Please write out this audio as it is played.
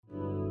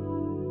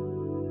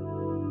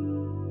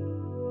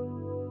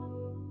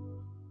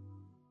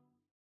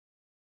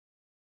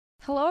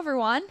Hello,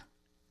 everyone.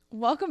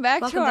 Welcome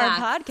back to our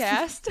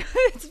podcast.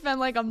 It's been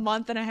like a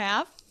month and a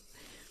half.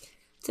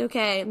 It's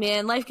okay,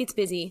 man. Life gets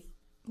busy.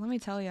 Let me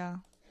tell you.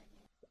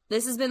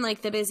 This has been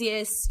like the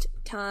busiest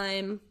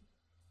time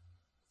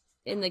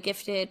in the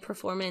gifted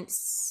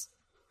performance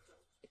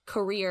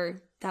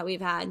career that we've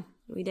had.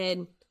 We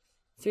did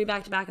 3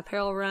 back-to-back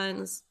apparel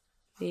runs.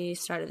 We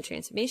started the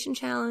Transformation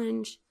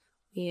Challenge.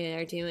 We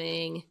are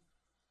doing...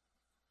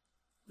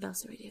 What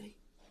else are we doing?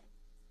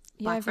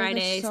 Black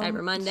Friday,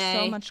 Cyber Monday.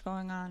 So much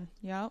going on.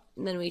 Yep.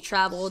 And then we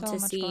traveled to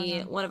see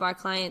one of our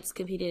clients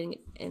competing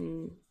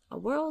in a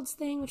Worlds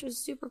thing, which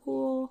was super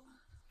cool.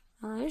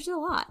 There's a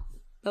lot.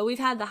 But we've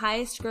had the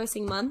highest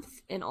grossing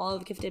month in all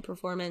of Gifted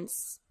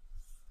Performance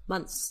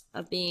months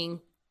of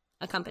being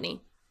a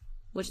company,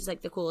 which is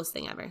like the coolest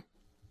thing ever.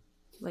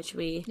 Which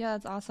we... Yeah,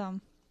 that's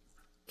awesome.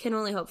 Can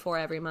only hope for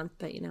every month,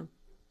 but you know.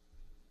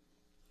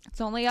 It's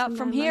only up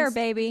from here, months.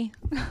 Baby.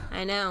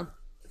 I know.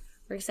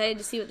 We're excited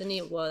to see what the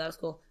new... Whoa, that was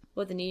cool.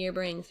 What the new year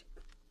brings.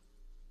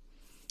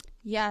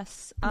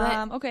 Yes.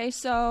 Okay,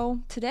 so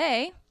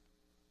today,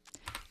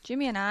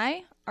 Jimmy and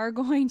I are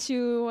going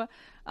to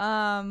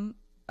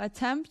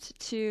attempt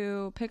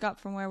to pick up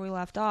from where we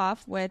left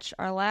off, which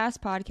our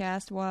last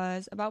podcast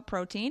was about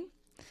protein.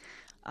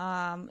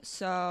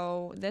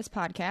 So this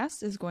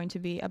podcast is going to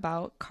be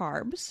about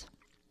carbs.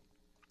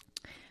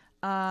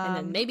 And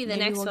then maybe the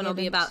next one will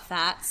be about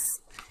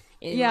fats.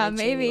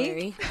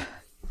 Maybe.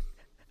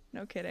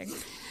 No kidding.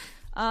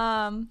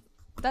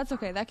 That's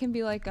okay. That can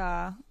be like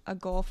a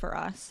goal for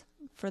us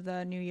for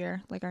the new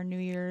year, like our New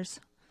Year's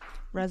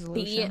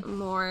resolution. Be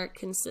more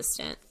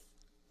consistent.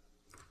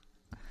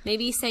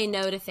 Maybe say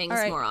no to things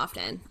more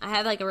often. I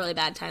have like a really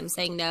bad time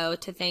saying no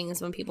to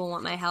things when people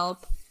want my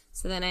help.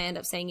 So then I end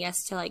up saying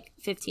yes to like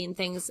 15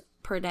 things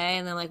per day.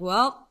 And then like,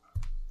 well,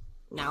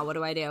 now what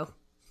do I do?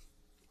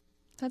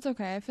 That's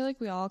okay. I feel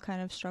like we all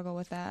kind of struggle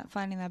with that,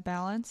 finding that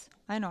balance.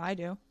 I know I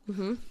do.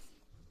 Mm-hmm.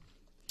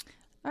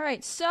 All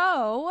right.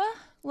 So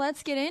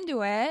let's get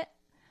into it.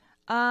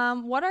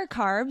 What are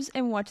carbs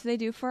and what do they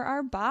do for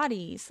our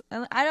bodies?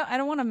 And I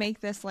don't want to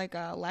make this like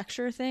a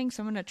lecture thing,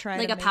 so I'm going to try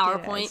like to a make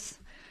PowerPoint.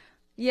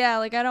 Yeah,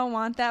 like I don't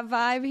want that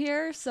vibe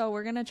here, so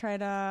we're going to try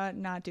to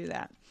not do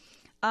that.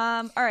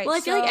 All right. Well, I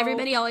feel like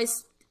everybody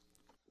always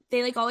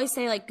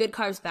say like good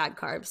carbs, bad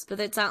carbs, but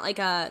that's not like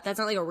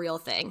a real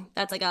thing.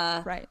 That's like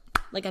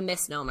a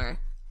misnomer.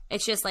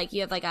 It's just like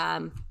you have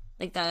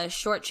like the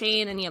short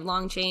chain and you have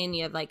long chain,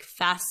 you have like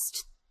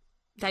fast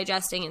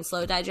digesting and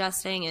slow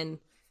digesting, and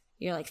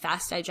you're like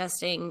fast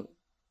digesting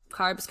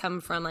carbs come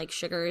from like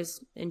sugars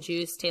and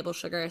juice, table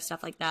sugar,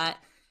 stuff like that.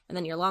 And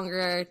then your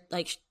longer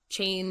like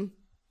chain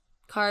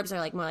carbs are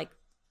like more like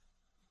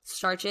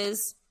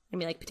starches,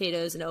 maybe like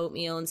potatoes and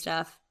oatmeal and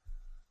stuff.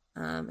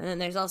 And then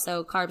there's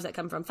also carbs that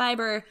come from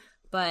fiber,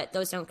 but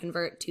those don't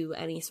convert to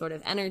any sort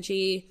of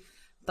energy.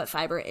 But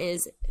fiber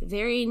is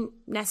very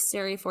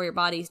necessary for your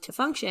body to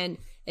function.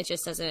 It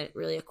just doesn't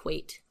really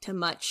equate to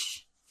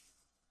much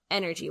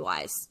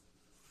energy-wise.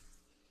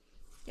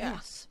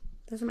 Yes.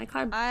 Yeah, those are my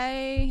carbs.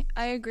 I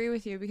agree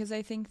with you because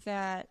I think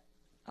that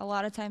a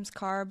lot of times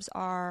carbs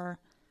are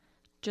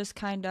just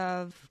kind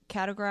of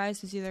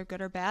categorized as either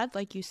good or bad,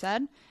 like you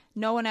said.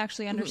 No one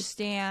actually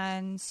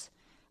understands,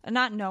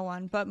 not no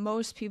one, but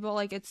most people,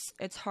 like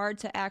it's hard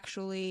to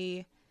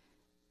actually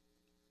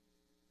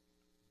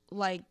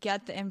like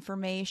get the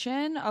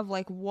information of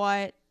like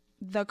what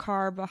the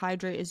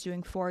carbohydrate is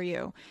doing for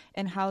you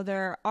and how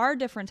there are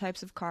different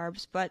types of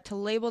carbs, but to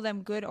label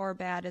them good or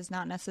bad is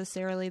not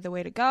necessarily the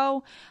way to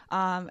go.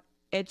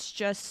 It's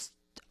just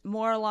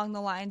more along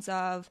the lines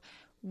of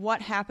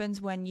what happens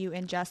when you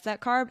ingest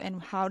that carb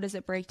and how does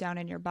it break down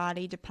in your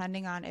body,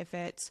 depending on if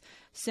it's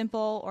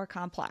simple or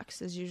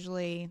complex is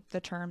usually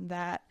the term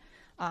that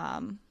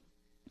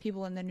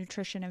people in the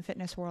nutrition and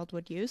fitness world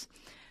would use.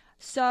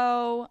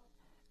 So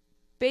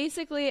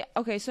basically,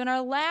 okay, so in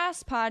our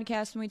last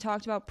podcast, when we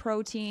talked about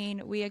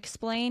protein, we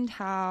explained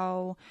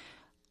how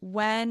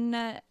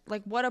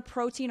what a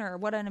protein or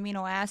what an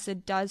amino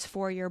acid does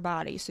for your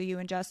body. So you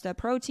ingest a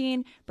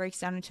protein, breaks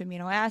down into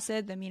amino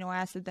acid. The amino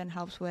acid then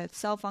helps with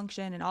cell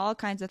function and all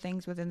kinds of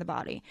things within the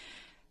body.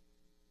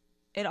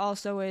 It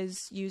also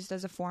is used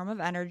as a form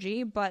of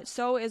energy, but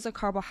so is a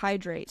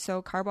carbohydrate.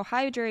 So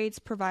carbohydrates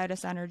provide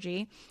us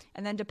energy.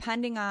 And then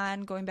depending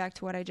on, going back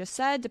to what I just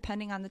said,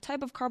 depending on the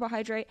type of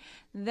carbohydrate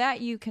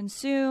that you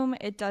consume,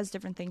 it does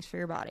different things for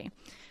your body.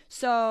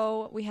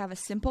 So we have a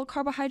simple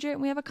carbohydrate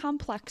and we have a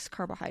complex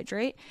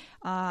carbohydrate.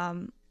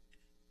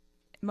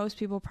 Most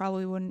people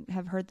probably wouldn't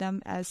have heard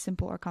them as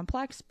simple or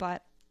complex,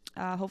 but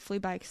hopefully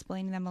by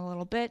explaining them a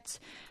little bit,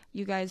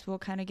 you guys will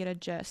kind of get a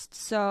gist.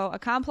 So a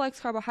complex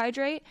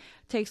carbohydrate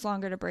takes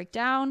longer to break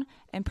down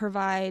and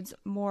provides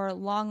more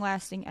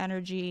long-lasting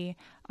energy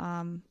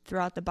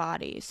throughout the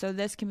body. So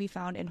this can be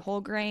found in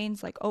whole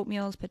grains like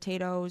oatmeals,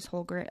 potatoes,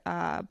 whole grain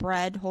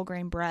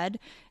bread,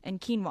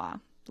 and quinoa,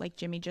 like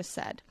Jimmy just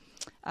said.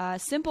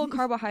 Simple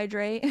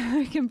carbohydrate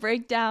can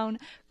break down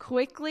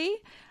quickly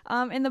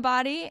in the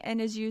body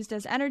and is used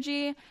as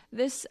energy.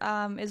 This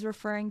is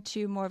referring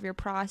to more of your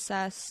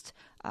processed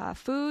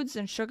foods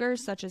and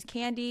sugars such as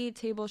candy,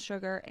 table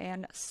sugar,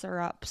 and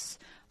syrups.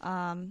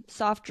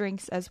 Soft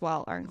drinks as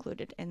well are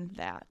included in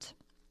that.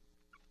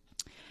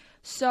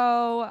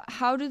 So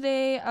how do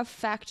they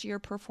affect your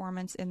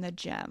performance in the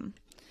gym?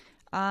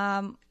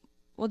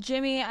 Well,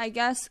 Jimmy, I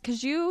guess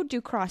because you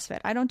do CrossFit,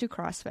 I don't do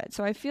CrossFit.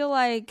 So I feel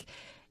like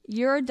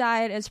your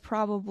diet is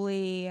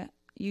probably,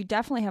 you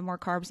definitely have more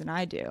carbs than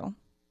I do.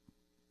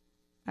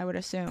 I would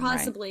assume.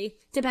 Possibly. Right?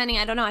 Depending.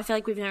 I don't know. I feel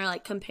like we've never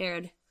like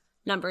compared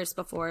numbers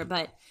before,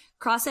 but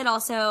CrossFit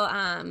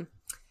also,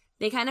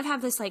 they kind of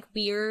have this like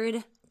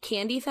weird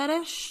candy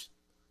fetish,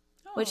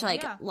 which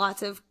like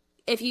lots of,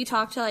 if you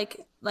talk to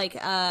like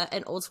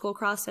an old school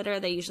CrossFitter,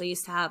 they usually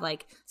used to have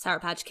like Sour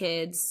Patch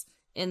Kids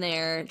in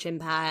their gym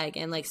bag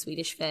and like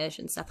Swedish Fish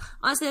and stuff.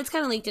 Honestly, that's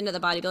kind of leaked into the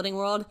bodybuilding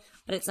world,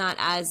 but it's not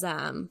as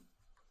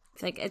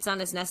like it's not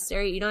as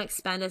necessary. You don't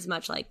expend as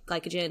much like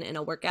glycogen in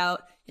a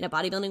workout, in a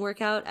bodybuilding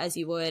workout, as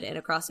you would in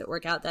a CrossFit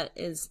workout that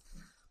is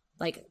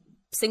like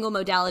single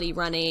modality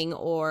running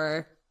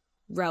or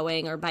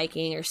rowing or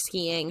biking or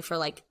skiing for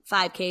like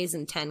 5Ks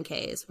and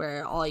 10Ks,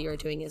 where all you're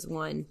doing is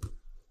one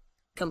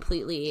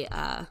completely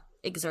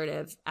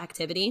exertive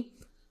activity.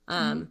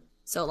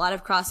 So a lot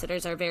of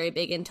CrossFitters are very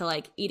big into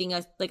like eating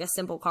a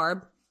simple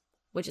carb,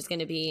 which is going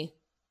to be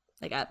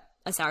like a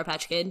Sour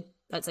Patch Kid.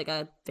 That's like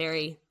a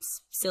very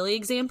silly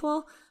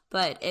example,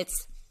 but it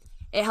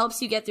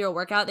helps you get through a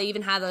workout. They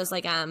even have those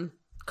like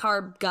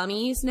carb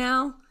gummies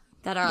now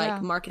that are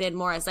like marketed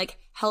more as like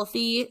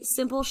healthy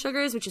simple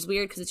sugars, which is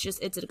weird because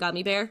it's a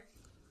gummy bear.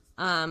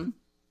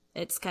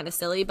 It's kind of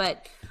silly,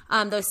 but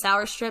those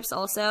sour strips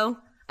also,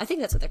 I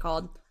think that's what they're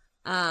called.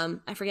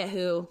 I forget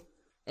who.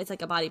 It's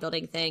like a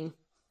bodybuilding thing.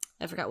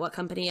 I forgot what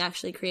company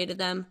actually created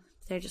them.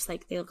 They're just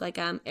like, they look like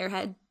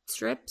Airhead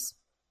strips,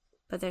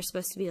 but they're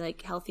supposed to be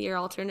like healthier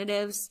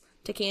alternatives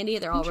to candy.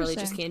 They're all really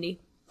just candy.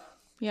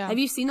 Yeah. Have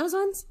you seen those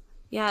ones?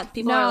 Yeah,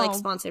 people are like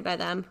sponsored by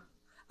them.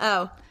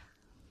 Oh,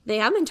 they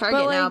have them in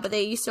Target now, but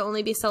they used to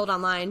only be sold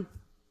online.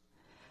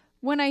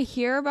 When I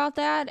hear about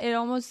that, it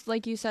almost,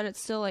 like you said, it's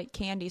still like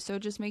candy. So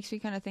it just makes me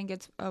kind of think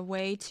it's a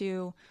way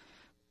to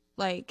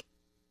like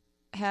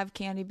have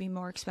candy be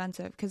more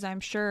expensive, because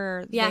I'm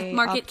sure they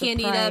market up the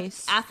candy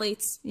price. to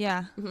athletes.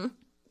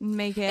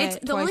 Make it. It's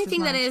the only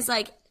thing that is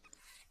like,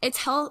 it's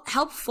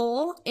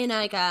helpful in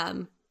like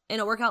in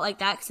a workout like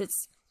that,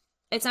 because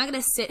it's not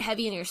going to sit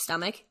heavy in your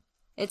stomach.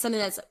 It's something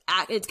that's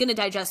it's going to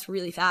digest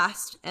really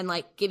fast and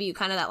like give you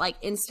kind of that like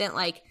instant,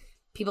 like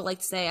people like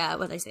to say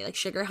what they say, like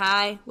sugar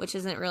high, which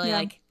isn't really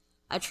like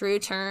a true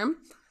term.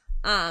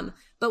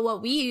 But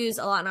what we use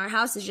a lot in our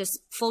house is just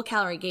full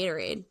calorie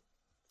Gatorade.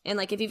 And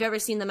like if you've ever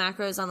seen the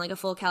macros on like a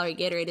full calorie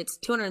Gatorade, it's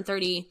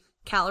 230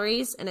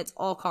 calories and it's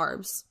all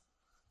carbs.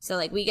 So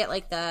like we get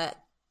like the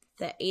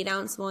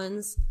 8-ounce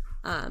ones.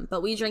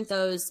 But we drink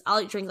those.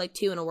 I'll drink like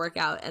 2 in a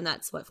workout, and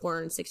that's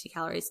 460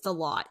 calories. It's a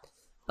lot.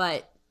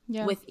 But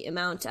with the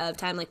amount of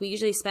time, like we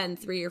usually spend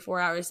 3 or 4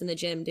 hours in the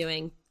gym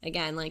doing,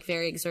 again, like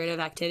very exertive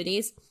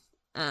activities.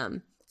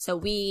 So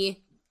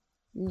we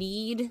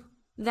need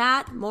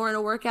that more in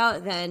a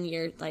workout than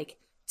your like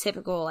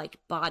typical like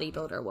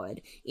bodybuilder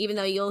would. Even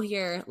though you'll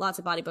hear lots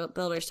of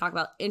bodybuilders talk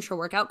about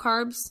intra-workout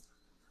carbs,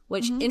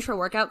 which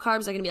intra-workout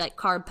carbs are going to be like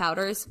carb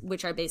powders,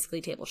 which are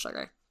basically table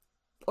sugar,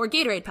 or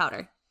Gatorade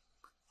powder,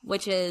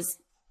 which is,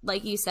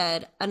 like you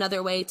said,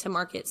 another way to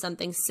market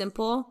something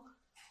simple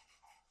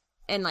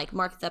and like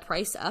mark the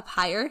price up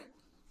higher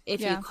if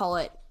you call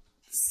it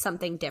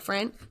something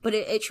different. But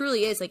it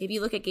truly is, like if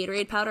you look at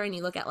Gatorade powder and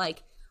you look at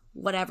like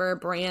whatever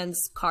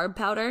brand's carb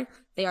powder,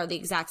 they are the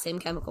exact same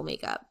chemical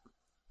makeup.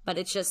 But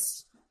it's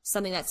just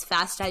something that's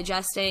fast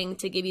digesting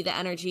to give you the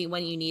energy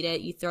when you need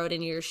it. You throw it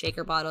in your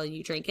shaker bottle and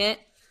you drink it.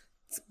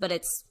 But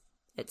it's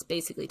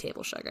basically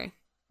table sugar.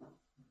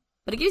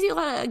 But it gives you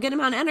a good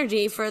amount of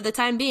energy for the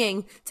time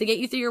being to get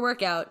you through your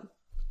workout.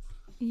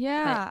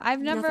 Yeah,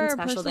 I've never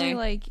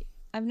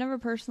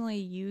personally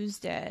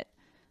used it,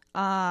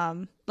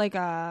 like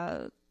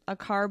a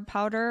carb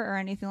powder or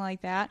anything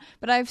like that.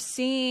 But I've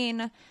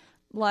seen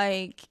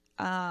like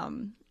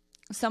some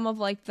of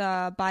like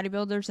the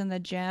bodybuilders in the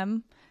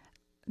gym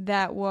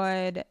that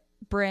would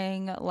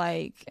bring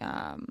like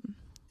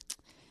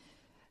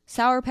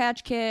Sour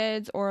Patch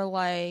Kids, or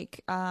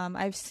like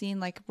I've seen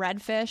like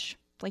Redfish.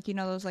 Like, you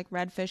know, those like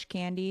redfish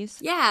candies.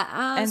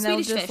 Yeah, and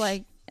Swedish they'll just fish.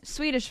 like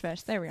Swedish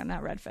Fish. There we go,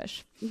 not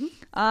redfish.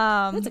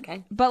 That's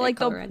okay. But like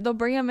they'll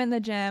bring them in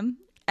the gym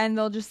and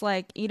they'll just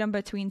like eat them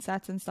between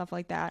sets and stuff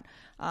like that.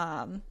 So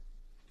I'm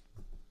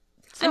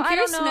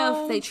curious to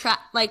know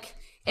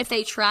if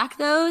they track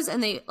those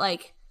and they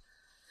like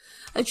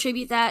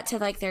attribute that to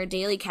like their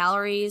daily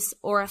calories,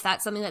 or if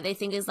that's something that they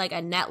think is like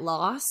a net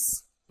loss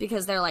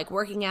because they're like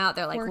working out,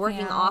 they're like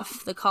working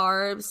off the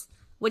carbs,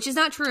 which is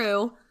not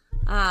true.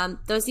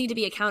 Those need to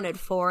be accounted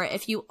for.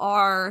 If you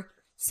are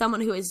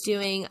someone who is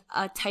doing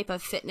a type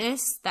of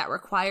fitness that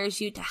requires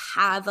you to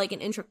have like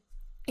an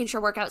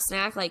intra-workout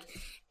snack, like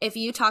if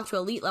you talk to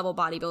elite level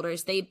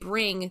bodybuilders, they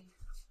bring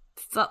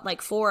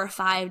like 4 or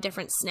 5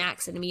 different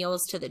snacks and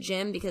meals to the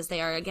gym because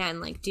they are, again,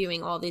 like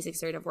doing all these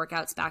exertive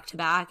workouts back to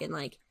back, and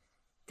like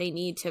they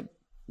need to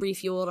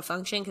refuel to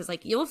function. Because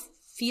like you'll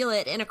feel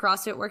it in a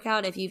CrossFit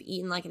workout if you've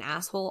eaten like an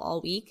asshole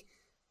all week,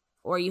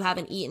 or you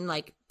haven't eaten.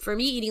 Like for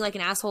me, eating like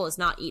an asshole is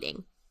not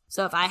eating.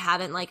 So if I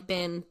haven't like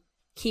been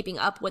keeping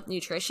up with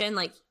nutrition,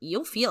 like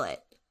you'll feel it.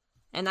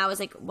 And that was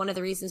like one of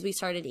the reasons we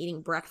started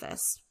eating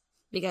breakfast,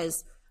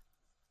 because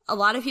a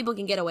lot of people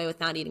can get away with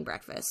not eating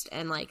breakfast.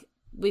 And like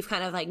we've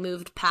kind of like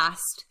moved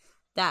past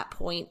that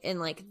point in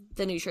like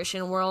the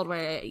nutrition world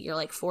where you're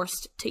like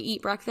forced to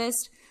eat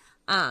breakfast.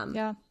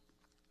 Yeah.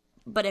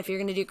 But if you're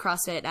going to do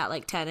CrossFit at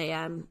like 10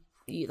 a.m.,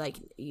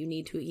 you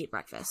need to eat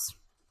breakfast,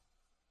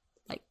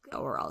 like,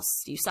 or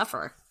else you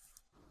suffer.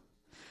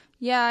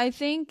 Yeah, I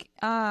think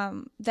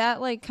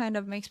that like kind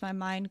of makes my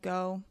mind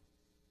go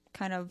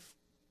kind of,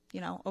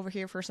 over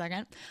here for a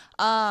second.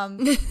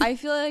 I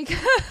feel like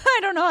I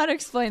don't know how to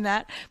explain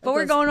that, but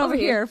we're going over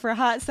here for a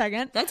hot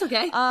second. That's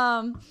okay.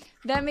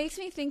 That makes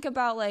me think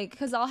about like,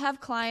 because I'll have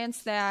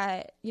clients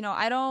that,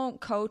 I don't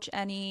coach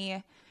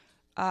any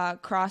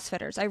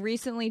CrossFitters. I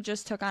recently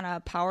just took on a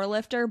power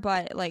lifter,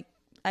 but like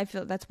I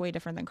feel that's way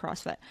different than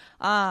CrossFit.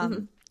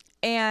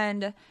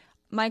 And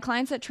my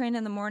clients that train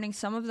in the morning,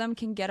 some of them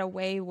can get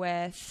away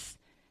with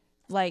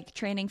like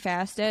training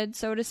fasted,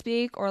 so to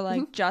speak, or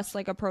like just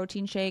like a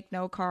protein shake,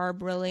 no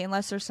carb really,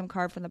 unless there's some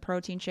carb from the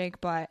protein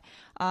shake, but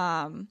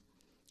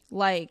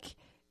like,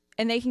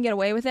 and they can get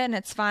away with it and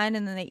it's fine,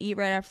 and then they eat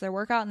right after their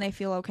workout and they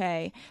feel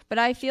okay. But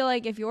I feel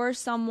like if you're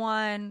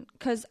someone,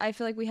 because I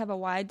feel like we have a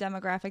wide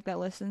demographic that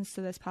listens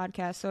to this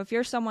podcast, so if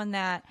you're someone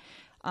that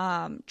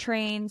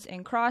trains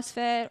in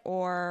CrossFit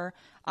or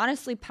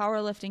honestly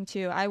powerlifting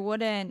too, I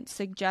wouldn't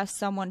suggest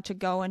someone to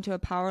go into a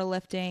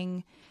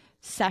powerlifting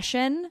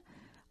session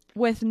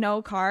with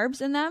no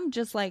carbs in them,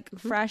 just like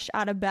fresh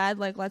out of bed,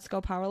 like let's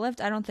go powerlift.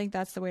 I don't think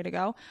that's the way to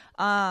go.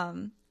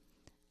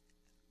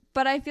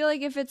 But I feel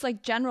like if it's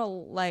like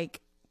general like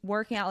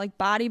working out, like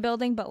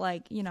bodybuilding, but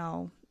like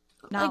not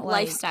like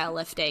lifestyle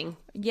lifting.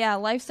 Yeah,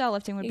 lifestyle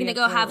lifting would be. You're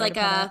gonna go have like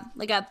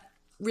a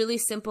really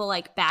simple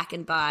like back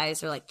and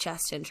bis or like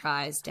chest and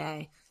tris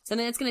day,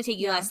 something that's gonna take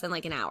you less than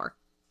like an hour.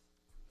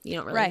 You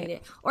don't really need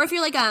it. Or if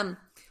you're like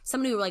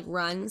someone who like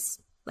runs,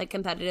 like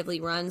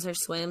competitively runs or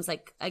swims,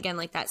 like again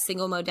like that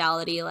single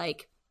modality,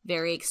 like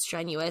very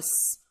extraneous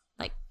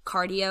like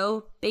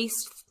cardio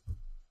based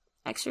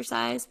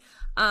exercise.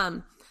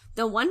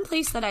 The one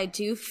place that I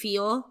do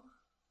feel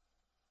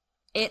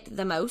it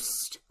the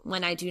most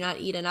when I do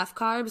not eat enough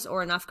carbs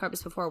or enough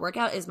carbs before a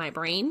workout is my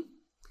brain.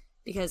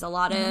 Because a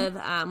lot of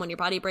when your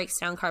body breaks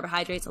down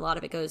carbohydrates, a lot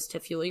of it goes to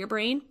fuel your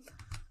brain.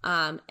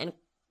 And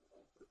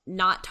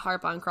not to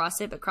harp on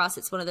CrossFit, but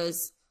CrossFit's one of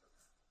those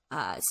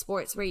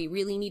sports where you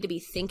really need to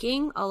be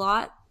thinking a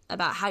lot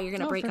about how you're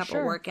going to break up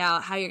a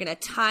workout, how you're going to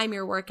time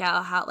your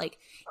workout, how like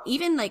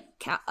even like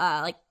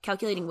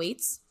calculating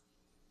weights,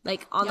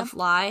 like on the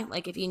fly.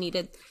 Like if you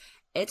needed,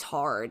 it's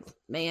hard,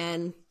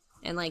 man.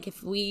 And like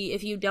if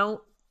you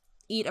don't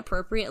eat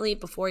appropriately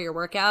before your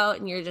workout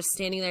and you're just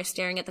standing there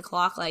staring at the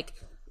clock, like,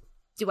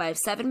 do I have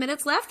 7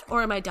 minutes left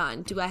or am I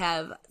done?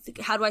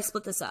 How do I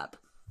split this up?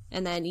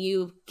 And then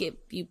you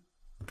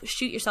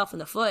shoot yourself in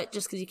the foot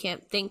just because you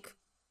can't think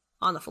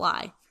on the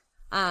fly.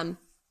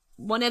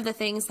 One of the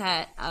things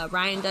that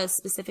Ryan does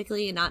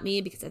specifically, and not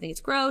me because I think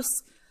it's gross,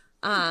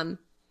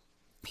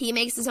 he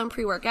makes his own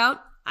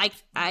pre-workout.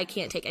 I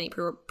can't take any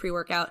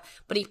pre-workout,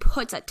 but he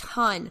puts a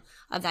ton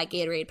of that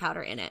Gatorade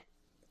powder in it.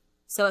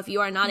 So if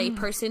you are not a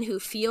person who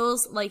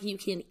feels like you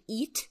can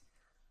eat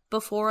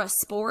before a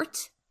sport,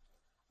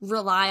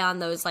 rely on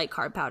those like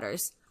carb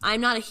powders.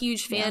 I'm not a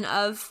huge fan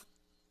of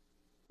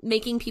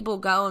making people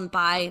go and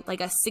buy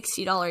like a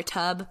 $60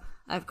 tub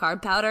of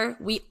carb powder.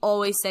 We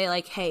always say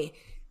like, hey,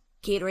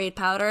 Gatorade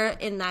powder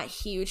in that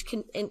huge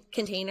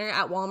container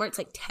at Walmart, it's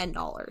like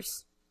 $10.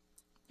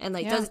 And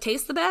like, does it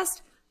taste the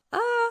best?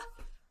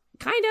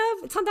 Kind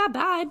of. It's not that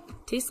bad.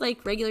 Tastes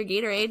like regular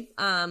Gatorade.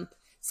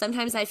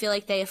 Sometimes I feel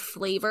like they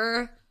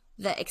flavor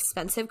the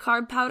expensive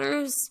carb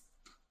powders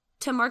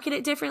to market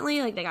it differently.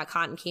 Like they got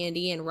cotton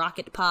candy and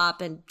rocket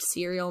pop and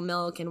cereal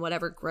milk and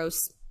whatever gross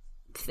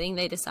thing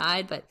they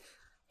decide. But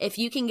if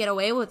you can get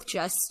away with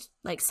just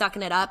like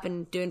sucking it up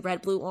and doing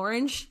red, blue,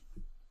 orange,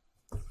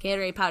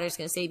 Gatorade powder is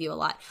going to save you a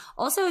lot.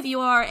 Also, if you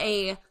are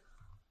I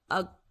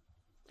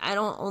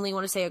don't only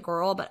want to say a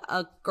girl, but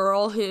a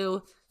girl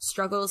who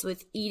struggles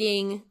with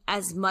eating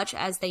as much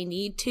as they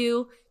need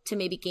to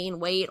maybe gain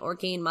weight or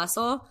gain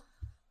muscle,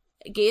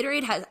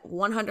 Gatorade has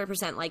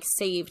 100% like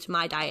saved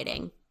my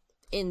dieting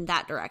in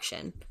that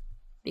direction.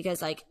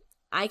 Because like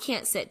I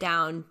can't sit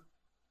down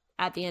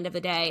at the end of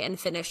the day and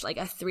finish like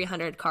a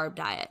 300 carb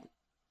diet.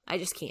 I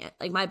just can't.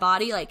 Like my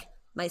body, like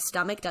my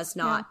stomach does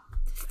not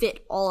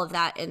fit all of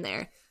that in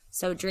there.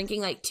 So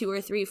drinking like 2 or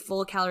 3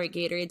 full calorie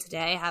Gatorades a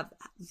day have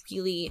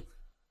really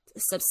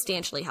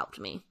substantially helped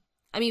me.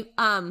 I mean,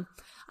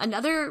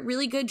 another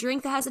really good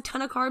drink that has a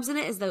ton of carbs in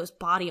it is those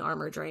Body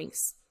Armor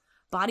drinks.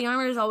 Body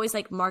Armor is always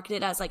like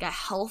marketed as like a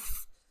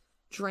health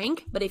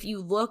drink, but if you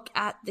look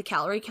at the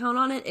calorie count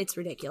on it, it's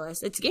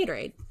ridiculous. It's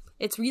Gatorade.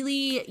 It's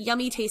really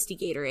yummy, tasty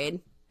Gatorade.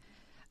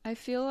 I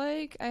feel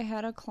like I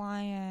had a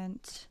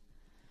client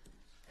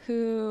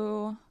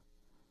who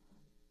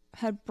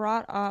had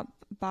brought up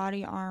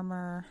Body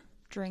Armor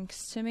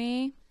drinks to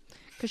me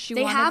because she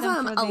wanted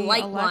them for the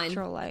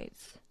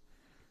electrolytes.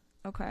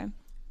 Okay.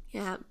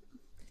 Yeah.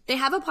 They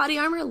have a Body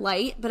Armor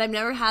Light, but I've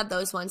never had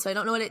those ones, so I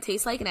don't know what it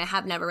tastes like, and I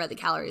have never read the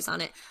calories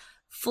on it.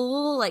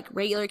 Full, like,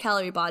 regular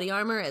calorie Body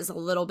Armor is a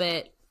little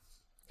bit,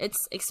 it's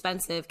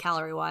expensive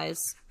calorie-wise.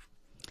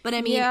 But,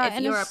 I mean,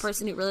 if you're a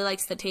person who really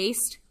likes the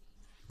taste,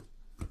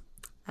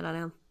 I don't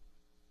know.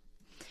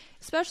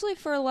 Especially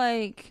for,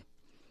 like,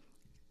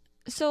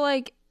 so,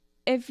 like,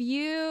 if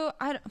you,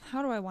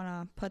 how do I want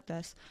to put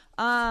this?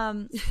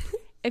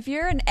 If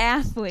you're an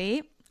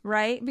athlete,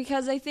 right?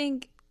 Because I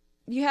think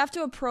you have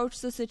to approach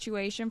the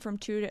situation from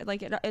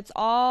it's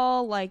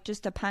all like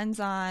just depends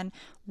on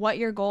what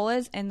your goal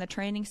is and the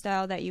training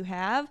style that you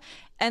have.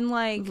 And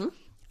like,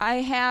 I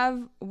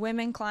have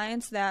women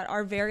clients that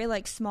are very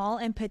like small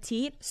and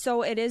petite.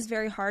 So it is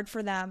very hard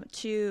for them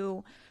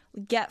to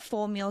get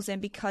full meals in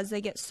because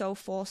they get so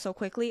full so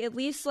quickly, at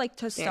least like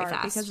to start,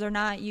 because they're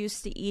not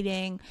used to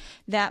eating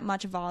that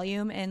much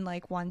volume in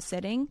like one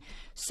sitting.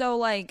 So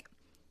like,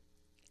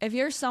 if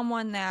you're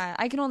someone that,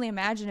 I can only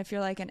imagine if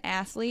you're like an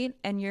athlete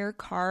and your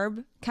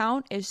carb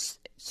count is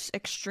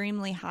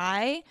extremely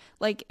high,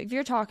 like if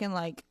you're talking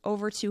like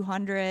over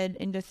 200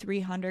 into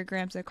 300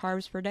 grams of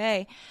carbs per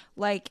day,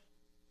 like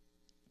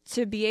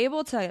to be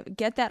able to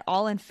get that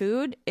all in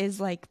food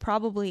is like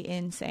probably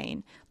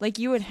insane. Like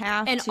you would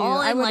have to,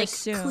 I would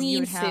assume you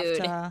would have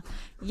to,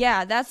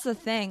 yeah, that's the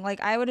thing.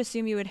 Like I would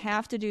assume you would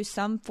have to do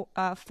some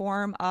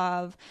form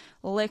of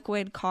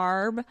liquid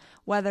carb,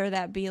 whether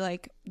that be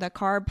like the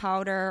carb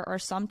powder or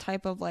some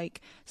type of like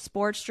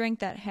sports drink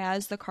that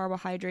has the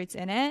carbohydrates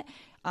in it,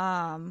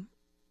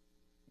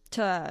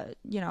 to,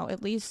 you know,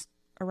 at least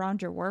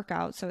around your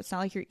workout. So it's not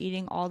like you're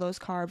eating all those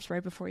carbs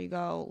right before you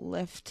go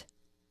lift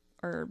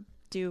or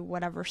do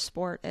whatever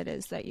sport it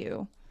is that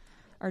you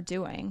are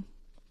doing.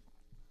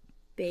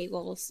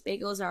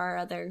 Bagels are our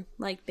other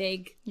like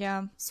big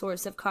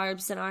source of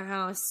carbs in our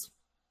house,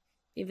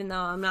 even though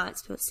I'm not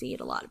supposed to eat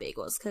a lot of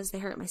bagels because they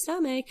hurt my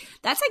stomach.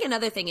 That's like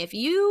another thing. If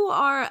you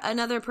are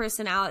another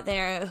person out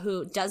there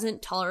who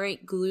doesn't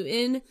tolerate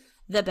gluten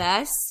the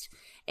best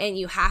and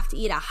you have to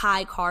eat a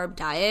high carb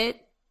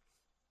diet,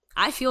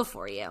 I feel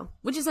for you,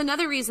 which is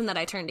another reason that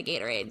I turned to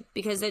Gatorade,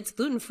 because it's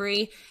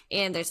gluten-free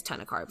and there's a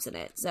ton of carbs in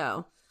it.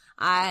 So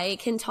I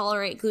can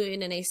tolerate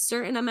gluten in a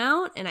certain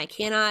amount, and I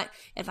cannot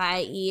if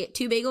I eat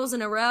 2 bagels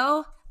in a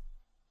row.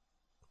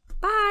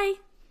 Bye,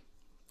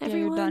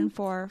 everyone. Yeah, you're done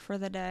for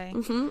the day.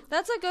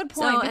 That's a good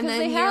point, because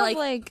they have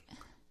like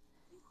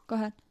go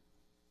ahead.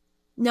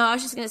 No, I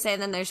was just going to say,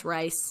 and then there's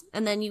rice.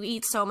 And then you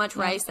eat so much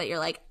rice that you're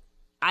like,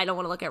 I don't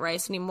want to look at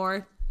rice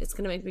anymore. It's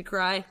going to make me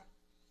cry.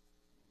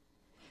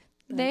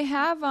 They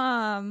have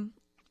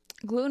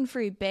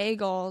gluten-free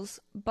bagels,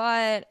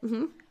 but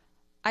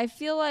I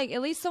feel like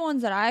at least the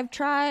ones that I've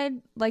tried,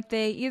 like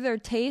they either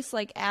taste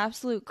like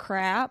absolute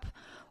crap,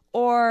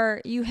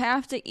 or you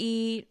have to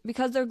eat,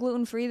 because they're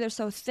gluten-free, they're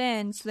so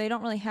thin, so they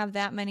don't really have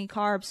that many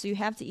carbs, so you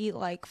have to eat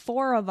like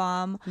 4 of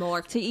them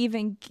more to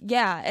even,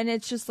 and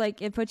it's just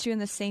like, it puts you in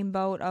the same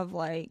boat of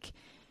like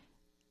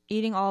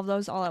eating all of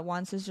those all at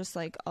once is just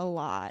like a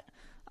lot.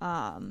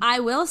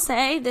 I will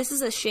say, this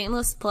is a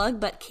shameless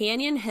plug, but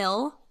Canyon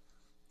Hill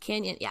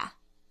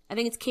Bakery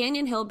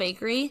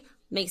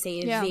makes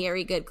a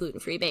very good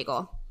gluten-free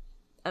bagel.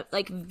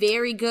 Like,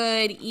 very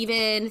good,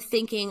 even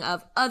thinking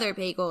of other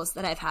bagels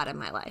that I've had in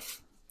my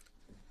life.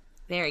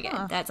 Very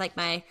good. That's like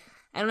I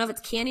don't know if it's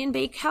Canyon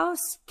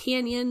Bakehouse,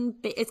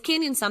 it's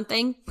Canyon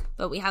something,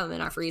 but we have them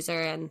in our freezer,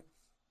 and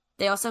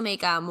they also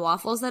make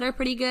waffles that are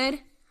pretty good,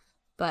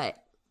 but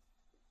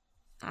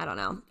I don't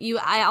know.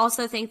 I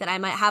also think that I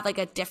might have like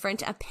a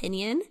different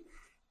opinion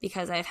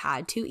because I've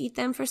had to eat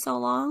them for so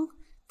long,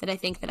 that I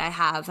think that I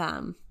have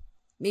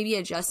maybe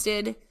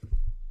adjusted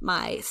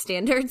my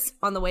standards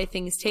on the way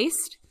things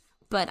taste.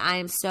 But I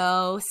am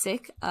so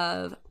sick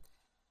of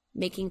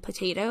making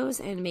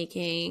potatoes and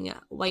making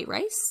white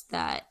rice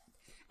that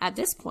at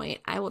this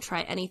point I will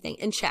try anything.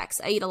 And Chex.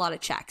 I eat a lot of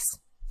Chex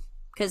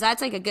because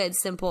that's like a good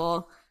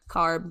simple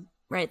carb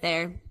right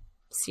there.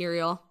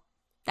 Cereal.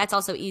 That's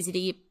also easy to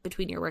eat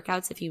between your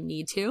workouts if you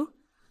need to.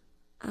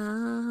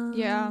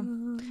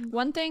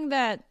 One thing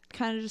that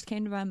kind of just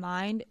came to my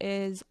mind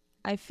is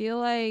I feel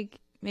like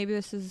maybe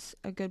this is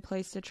a good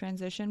place to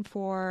transition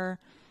for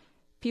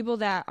people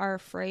that are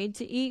afraid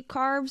to eat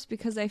carbs,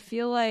 because I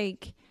feel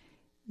like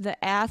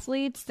the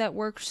athletes that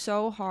work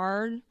so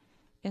hard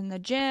in the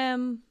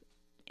gym,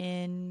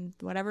 in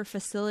whatever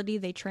facility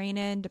they train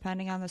in,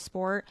 depending on the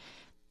sport,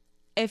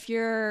 if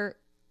your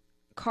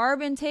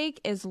carb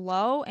intake is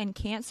low and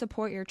can't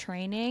support your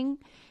training,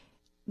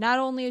 not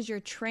only is your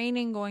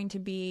training going to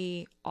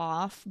be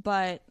off,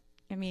 but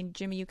I mean,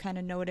 Jimmy, you kind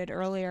of noted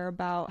earlier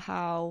about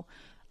how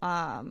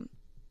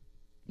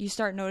you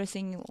start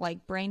noticing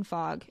like brain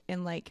fog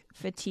and like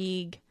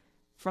fatigue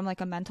from like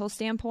a mental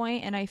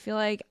standpoint. And I feel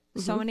like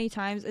so many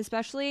times,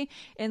 especially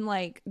in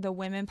like the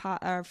women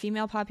or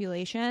female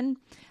population,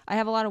 I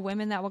have a lot of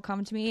women that will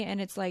come to me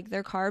and it's like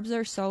their carbs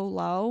are so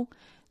low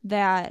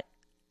that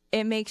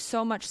it makes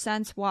so much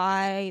sense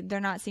why they're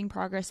not seeing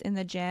progress in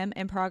the gym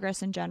and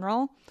progress in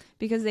general,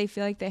 because they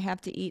feel like they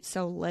have to eat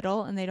so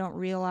little and they don't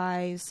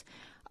realize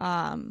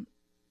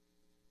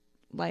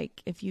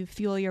like if you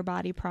fuel your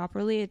body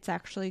properly, it's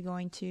actually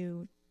going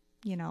to,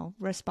 you know,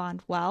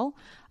 respond well.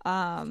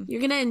 You're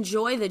going to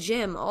enjoy the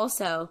gym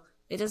also.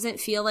 It doesn't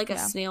feel like a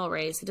snail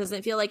race. It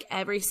doesn't feel like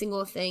every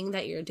single thing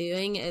that you're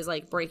doing is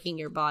like breaking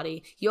your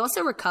body. You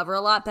also recover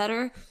a lot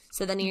better.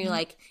 So then you're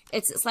like,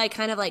 it's like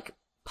kind of like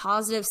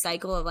positive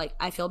cycle of like,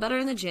 I feel better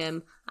in the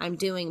gym. I'm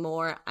doing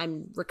more.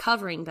 I'm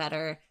recovering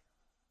better.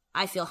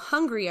 I feel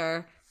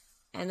hungrier,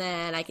 and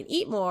then I can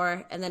eat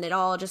more. And then it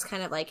all just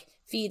kind of like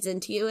feeds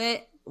into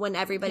it when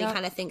everybody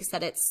kind of thinks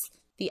that it's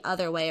the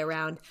other way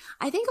around.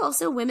 I think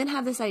also women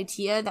have this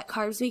idea that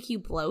carbs make you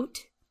bloat,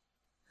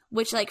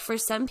 which like for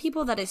some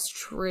people that is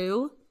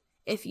true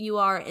if you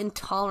are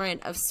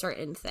intolerant of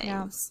certain things.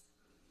 Yeah.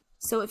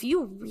 So if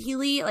you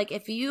really like,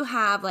 if you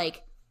have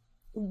like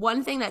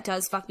one thing that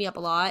does fuck me up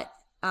a lot,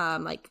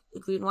 like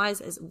gluten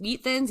wise, is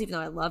wheat thins. Even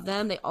though I love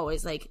them, they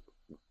always like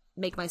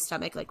make my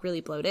stomach like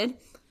really bloated.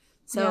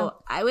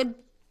 So I would,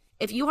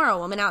 if you are a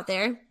woman out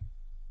there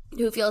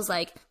who feels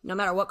like no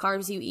matter what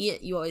carbs you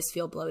eat, you always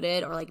feel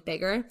bloated or like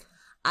bigger,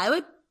 I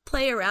would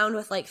play around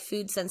with like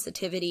food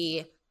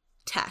sensitivity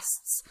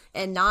tests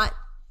and not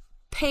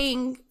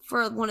paying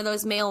for one of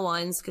those male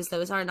ones, because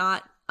those are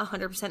not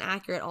 100%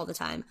 accurate all the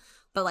time,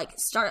 but like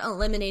start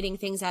eliminating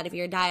things out of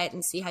your diet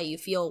and see how you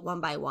feel one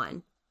by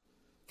one.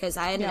 Because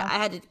I've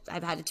had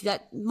to do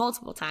that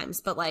multiple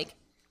times. But like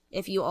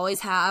if you always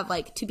have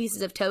like 2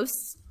 pieces of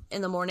toast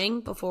in the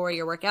morning before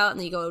your workout, and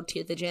then you go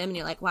to the gym and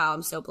you're like, wow,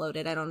 I'm so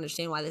bloated, I don't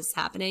understand why this is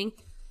happening,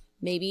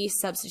 maybe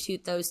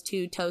substitute those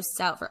 2 toasts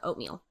out for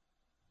oatmeal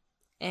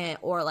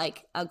or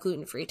like a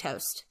gluten-free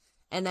toast.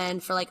 And then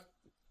for like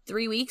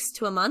 3 weeks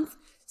to a month,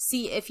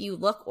 see if you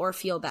look or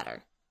feel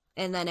better.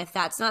 And then if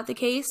that's not the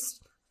case,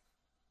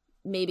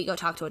 maybe go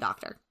talk to a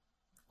doctor,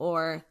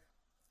 or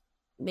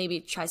maybe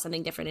try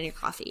something different in your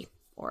coffee,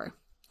 or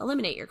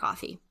eliminate your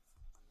coffee.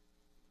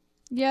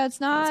 Yeah,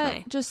 it's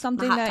not just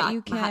something that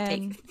you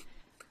can.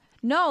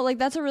 No, like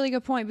that's a really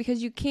good point,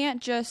 because you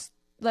can't just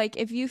like,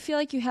 if you feel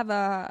like you have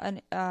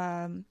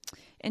an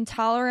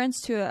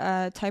intolerance to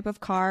a type of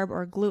carb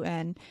or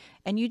gluten,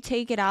 and you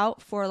take it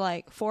out for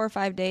like 4 or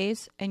 5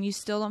 days and you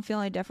still don't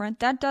feel any different,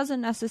 that doesn't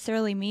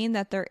necessarily mean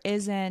that there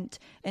isn't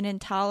an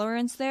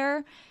intolerance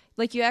there.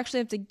 Like you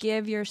actually have to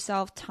give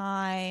yourself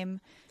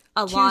time.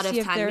 A lot of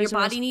time. Your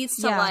body needs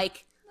to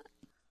like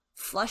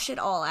flush it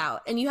all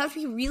out. And you have to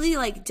be really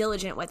like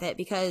diligent with it,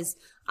 because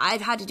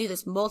I've had to do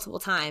this multiple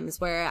times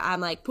where I'm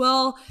like,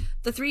 well,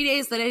 the 3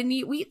 days that I didn't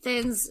eat wheat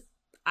thins,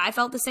 I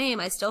felt the same.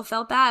 I still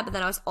felt bad, but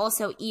then I was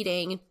also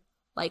eating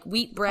like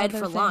wheat bread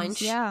for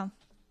lunch. Yeah.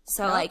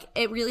 So like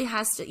it really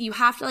has to, you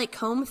have to like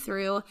comb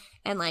through.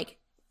 And like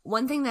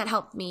one thing that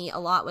helped me a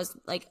lot was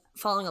like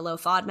following a low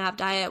FODMAP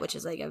diet, which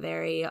is like a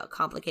very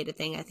complicated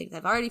thing. I think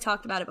I've already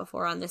talked about it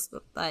before on this,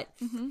 but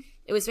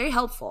it was very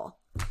helpful.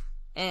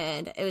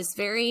 And it was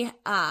very,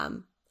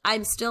 I'm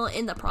still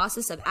in the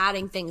process of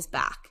adding things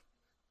back.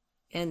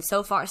 And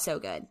so far, so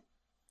good.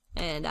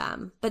 And,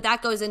 but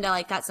that goes into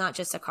like, that's not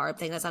just a carb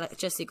thing. That's not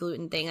just a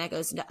gluten thing. That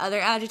goes into other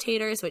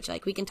agitators, which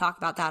like we can talk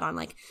about that on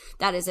like,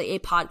 that is a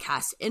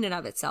podcast in and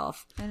of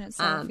itself.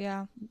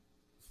 Yeah.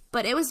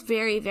 But it was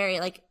very, very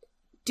like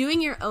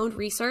doing your own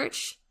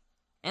research,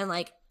 and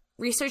like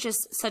research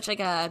is such like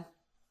a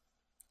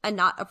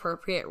not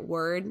appropriate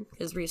word,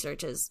 because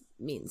research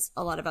means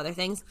a lot of other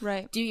things.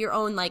 Right. Do your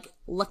own like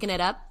looking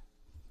it up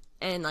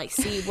and like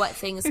see what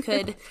things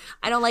could,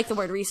 I don't like the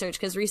word research,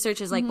 because research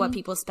is like what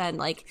people spend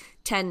like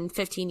 10,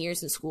 15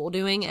 years in school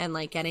doing and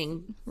like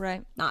getting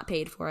not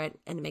paid for it.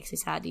 And it makes me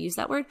sad to use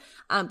that word.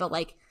 But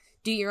like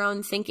do your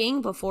own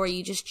thinking before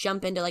you just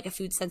jump into like a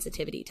food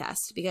sensitivity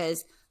test,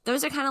 because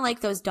those are kind of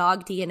like those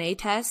dog DNA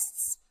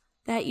tests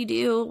that you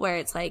do where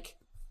it's like,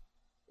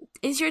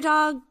 is your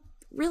dog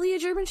really a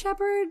German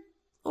Shepherd,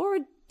 or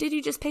did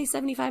you just pay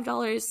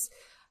 $75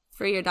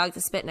 for your dog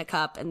to spit in a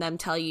cup and them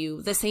tell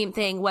you the same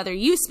thing whether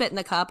you spit in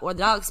the cup or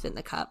the dog spit in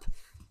the cup,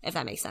 if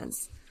that makes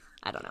sense?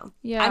 I don't know.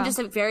 Yeah. I'm just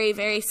very,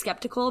 very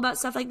skeptical about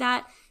stuff like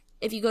that.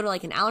 If you go to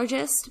like an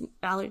allergist.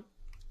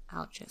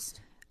 Allergenist?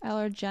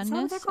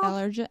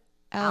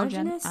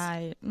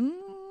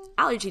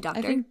 Allergy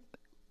doctor.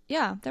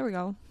 Yeah, there we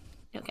go.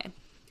 Okay.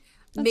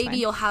 That's fine.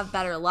 You'll have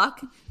better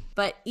luck.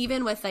 But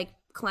even with like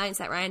clients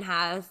that Ryan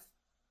has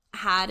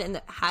had in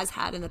the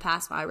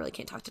past, wow, I really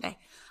can't talk today,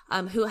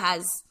 who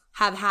have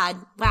had,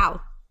 wow.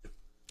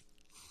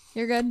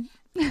 You're good.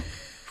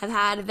 have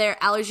had their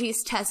allergies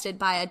tested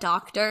by a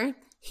doctor.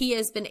 He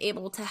has been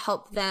able to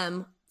help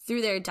them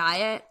through their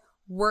diet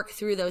work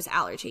through those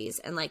allergies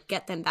and like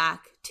get them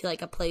back to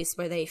like a place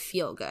where they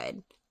feel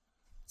good.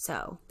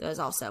 So those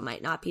also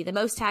might not be the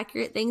most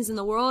accurate things in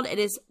the world. It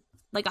is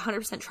like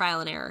 100% trial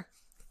and error.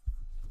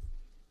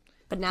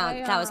 But now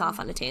that was off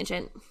on a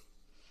tangent.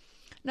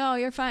 No,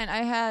 you're fine.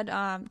 I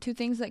had 2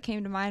 things that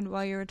came to mind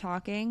while you were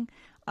talking.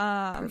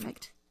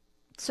 Perfect.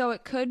 So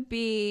it could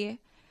be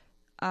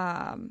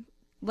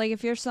like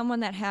if you're someone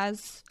that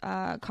has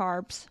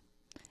carbs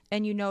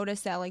and you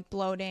notice that like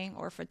bloating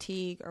or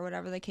fatigue or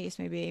whatever the case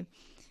may be,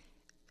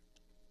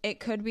 it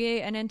could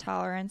be an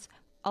intolerance.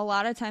 A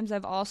lot of times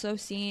I've also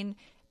seen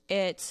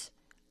it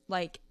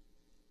like,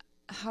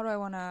 how do I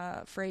want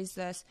to phrase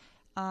this?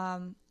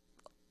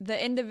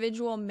 The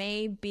individual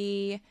may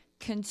be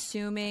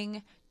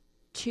consuming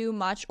too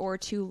much or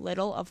too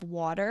little of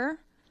water.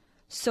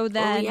 So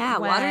then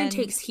water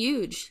intake's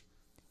huge.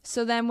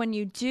 So then when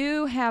you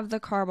do have the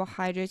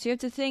carbohydrates, you have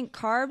to think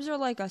carbs are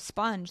like a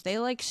sponge. They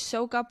like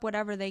soak up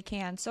whatever they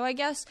can. So I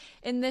guess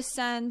in this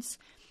sense,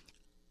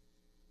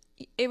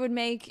 it would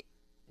make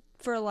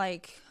for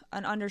like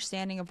an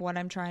understanding of what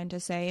I'm trying to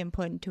say and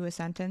put into a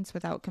sentence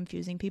without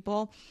confusing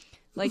people.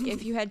 Like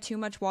if you had too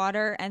much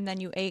water and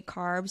then you ate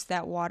carbs,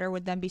 that water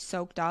would then be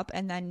soaked up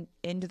and then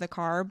into the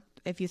carb,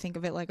 if you think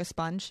of it like a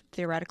sponge,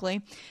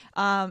 theoretically.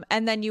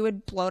 And then you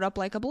would bloat up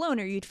like a balloon,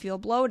 or you'd feel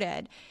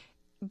bloated.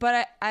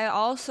 But I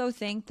also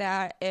think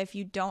that if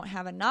you don't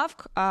have enough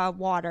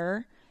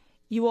water,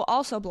 you will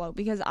also bloat,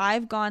 because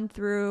I've gone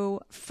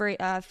through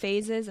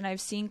phases, and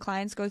I've seen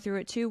clients go through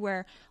it too,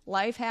 where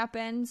life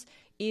happens.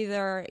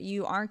 Either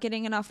you aren't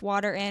getting enough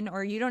water in,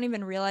 or you don't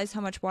even realize how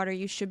much water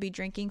you should be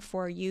drinking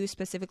for you,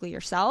 specifically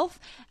yourself.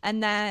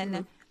 And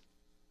then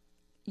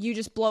you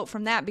just bloat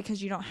from that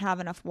because you don't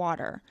have enough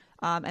water.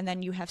 And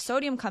then you have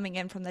sodium coming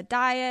in from the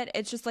diet.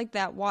 It's just like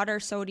that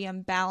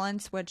water-sodium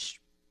balance,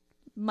 which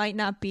might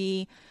not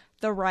be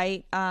the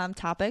right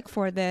topic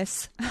for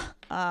this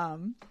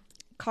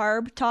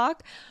carb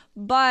talk,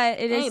 but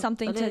it is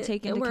something to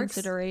take into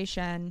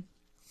consideration.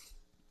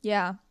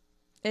 Yeah,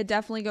 it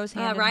definitely goes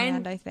hand in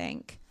hand, I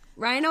think.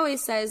 Ryan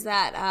always says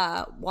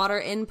that water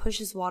in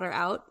pushes water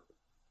out.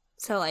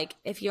 So like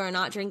if you're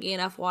not drinking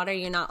enough water,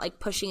 you're not like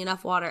pushing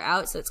enough water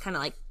out, so it's kind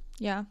of like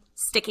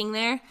sticking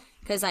there,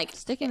 because like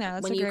sticking there,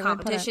 that's when you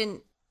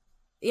competition.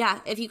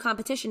 Yeah, if you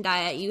competition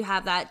diet, you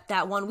have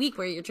that 1 week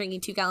where you're drinking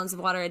 2 gallons of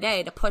water a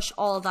day to push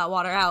all of that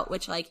water out,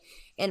 which like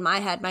in my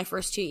head, my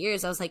first 2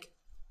 years, I was like,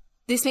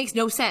 this makes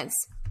no sense.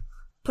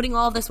 Putting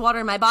all of this water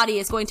in my body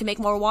is going to make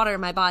more water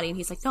in my body. And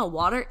he's like, no,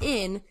 water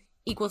in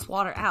equals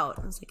water out.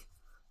 I was like,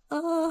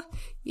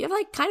 you have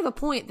like kind of a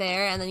point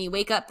there. And then you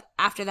wake up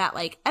after that,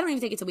 like, I don't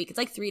even think it's a week. It's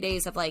like 3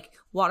 days of like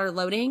water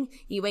loading.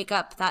 You wake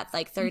up that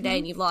like third day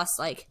and you've lost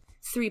like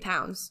 3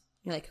 pounds.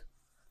 You're like,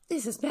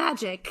 this is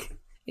magic.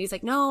 And he's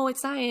like, no,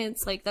 it's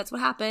science. Like, that's what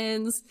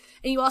happens.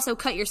 And you also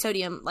cut your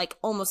sodium, like,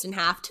 almost in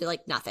half to,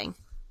 like, nothing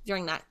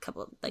during that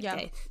couple of, like,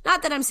 day.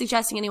 Not that I'm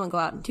suggesting anyone go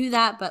out and do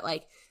that, but,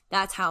 like,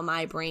 that's how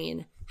my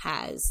brain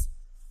has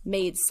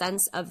made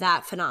sense of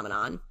that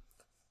phenomenon.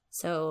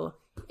 So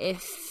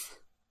if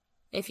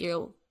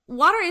your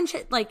water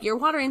intake, like, your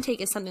water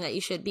intake is something that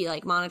you should be,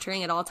 like,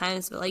 monitoring at all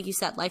times. But like you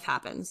said, life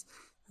happens.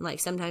 And, like,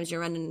 sometimes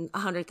you're running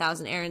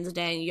 100,000 errands a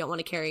day and you don't want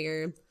to carry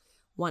your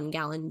 1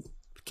 gallon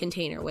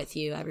container with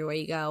you everywhere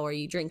you go, or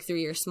you drink through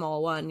your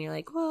small one and you're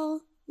like, well,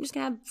 I'm just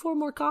gonna have 4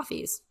 more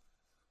coffees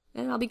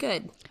and I'll be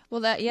good. Well,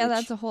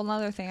 that's a whole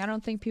nother thing. I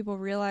don't think people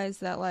realize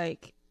that,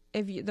 like,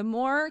 the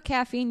more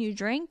caffeine you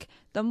drink,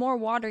 the more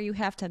water you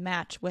have to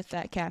match with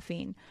that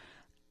caffeine.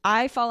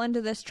 I fall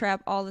into this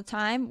trap all the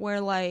time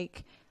where,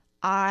 like,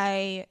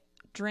 I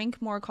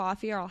drink more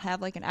coffee, or I'll have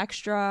like an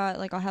extra,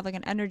 like I'll have like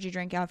an energy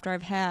drink after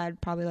I've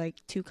had probably like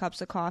 2 cups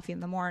of coffee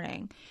in the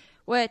morning,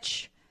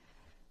 which,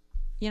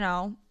 you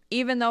know,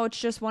 even though it's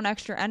just 1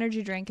 extra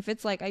energy drink, if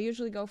it's like, I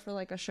usually go for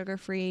like a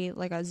sugar-free,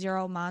 like a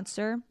Zero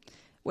Monster,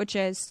 which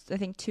is, I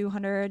think,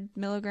 200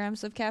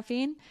 milligrams of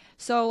caffeine.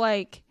 So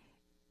like,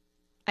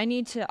 I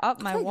need to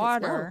up my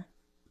water.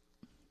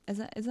 Is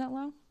that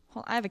low?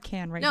 Well, I have a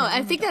can right now. No,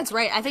 I think that's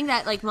right. I think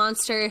that like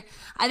Monster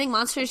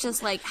is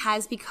just like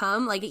has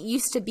become, like, it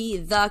used to be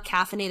the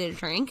caffeinated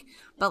drink,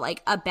 but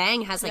like a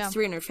Bang has like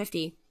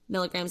 350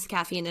 milligrams of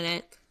caffeine in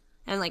it.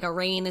 And, like, a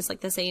Reign is,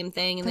 like, the same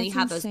thing. And then you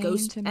have those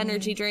Ghost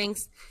energy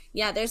drinks.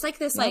 Yeah, there's, like,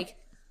 this, like,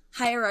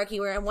 hierarchy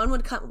where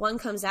one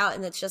comes out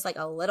and it's just, like,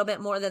 a little bit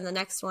more than the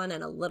next one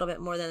and a little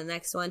bit more than the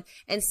next one.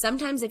 And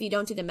sometimes if you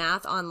don't do the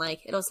math on,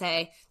 like, it'll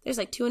say there's,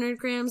 like, 200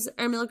 grams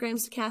or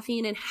milligrams of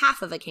caffeine in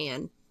half of a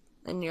can.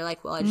 And you're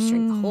like, well, I just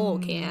drank the whole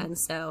can.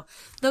 So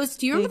do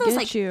you remember those,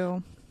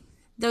 like,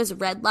 those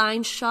Red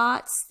Line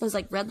shots? Those,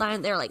 like, Red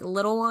Line, they're, like,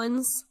 little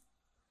ones.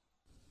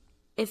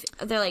 If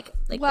they're, like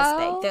this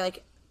big. They're,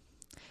 like...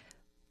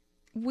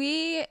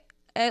 We,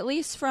 at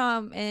least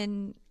from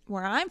in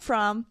where I'm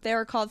from, they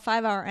were called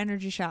 5-hour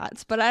energy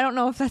shots, but I don't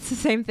know if that's the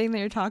same thing that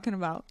you're talking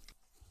about.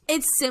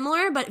 It's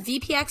similar, but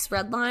VPX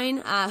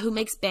Redline, who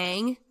makes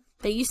Bang,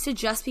 they used to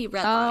just be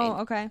Redline.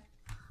 Oh, okay.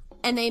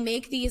 And they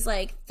make these,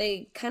 like,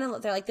 they're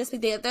like this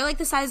big. They're like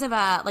the size of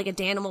a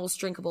Danimals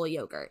drinkable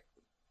yogurt.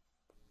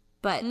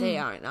 But they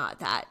are not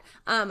that.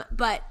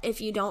 But if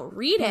you don't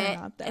read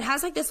it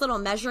has like this little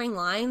measuring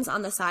lines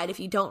on the side. If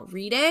you don't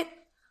read it,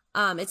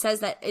 it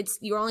says that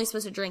you're only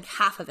supposed to drink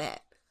half of it.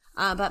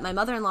 But my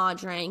mother-in-law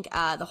drank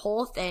the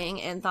whole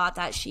thing and thought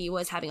that she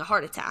was having a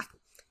heart attack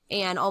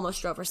and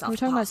almost drove herself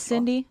to the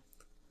hospital. We're talking about Cindy?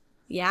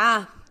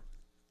 Yeah.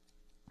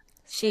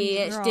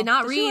 She did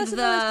not read the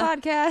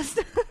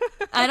podcast.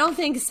 I don't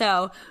think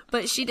so,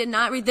 but she did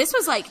not read. This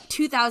was like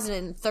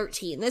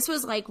 2013. This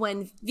was like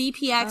when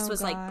VPX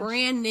was like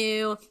brand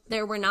new.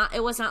 It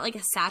was not like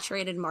a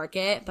saturated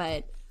market,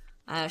 but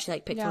she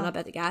like picked one up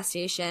at the gas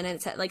station, and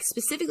it like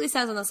specifically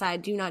says on the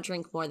side, do not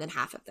drink more than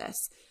half of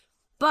this.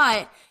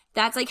 But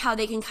that's like how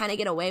they can kind of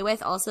get away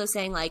with also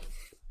saying like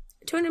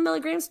 200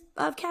 milligrams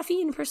of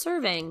caffeine per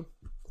serving.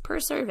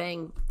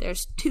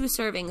 There's 2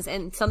 servings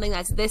and something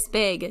that's this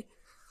big.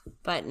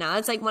 But no,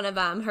 it's like one of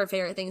her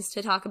favorite things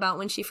to talk about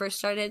when she first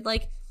started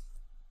like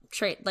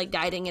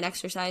dieting and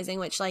exercising,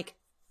 which like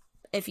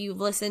if you've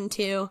listened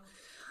to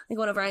like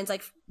one of Ryan's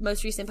like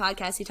most recent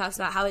podcasts, he talks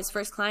about how his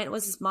first client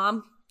was his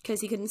mom because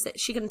she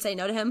couldn't say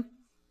no to him.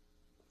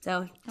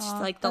 So just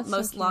like the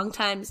most long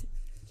time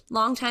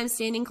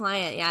standing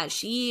client. Yeah,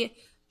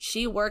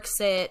 she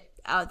works it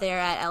out there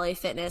at LA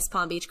Fitness,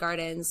 Palm Beach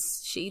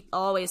Gardens. She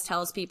always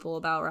tells people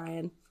about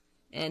Ryan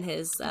and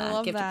his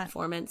gifted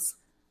performance.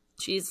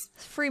 She's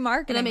free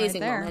marketing, an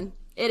amazing right woman.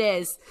 It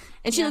is,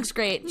 and she looks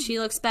great. She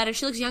looks better.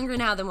 She looks younger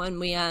now than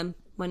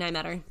when I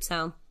met her.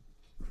 So,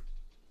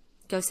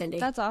 go Cindy.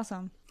 That's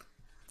awesome.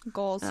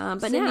 Goals,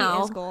 but Cindy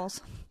now is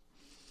goals.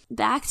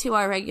 Back to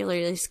our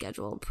regularly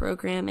scheduled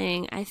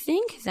programming. I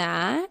think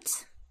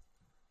that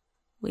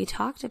we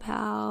talked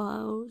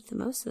about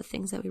most of the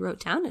things that we wrote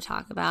down to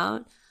talk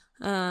about.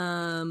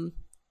 My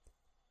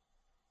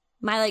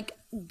like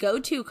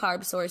go-to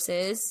carb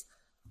sources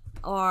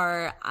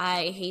are,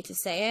 I hate to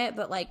say it,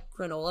 but like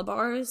granola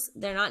bars.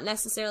 They're not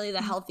necessarily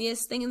the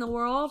healthiest thing in the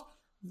world,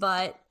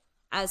 but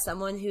as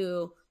someone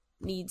who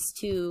needs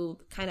to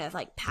kind of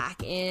like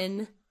pack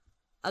in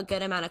a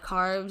good amount of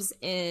carbs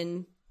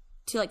in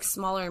to like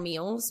smaller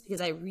meals,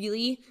 because I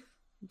really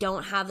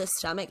don't have the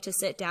stomach to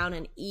sit down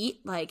and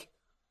eat like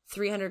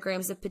 300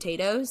 grams of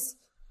potatoes,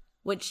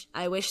 which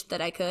I wish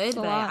that I could,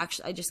 but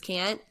I just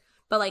can't.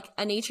 But like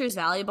a Nature's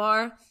Valley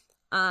bar,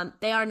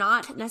 they are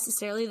not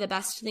necessarily the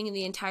best thing in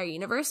the entire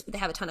universe, but they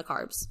have a ton of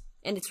carbs,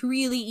 and it's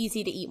really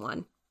easy to eat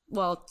one.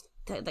 Well,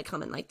 they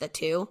come in like the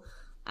 2.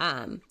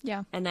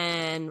 Yeah. And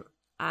then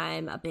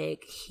I'm a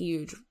big,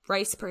 huge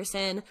rice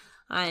person.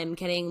 I'm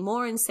getting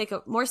more sick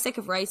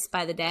of rice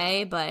by the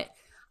day, but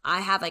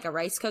I have like a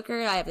rice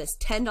cooker. I have this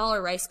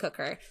 $10 rice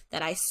cooker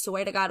that I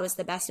swear to God was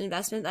the best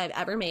investment that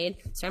I've ever made.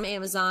 It's from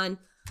Amazon.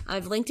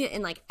 I've linked it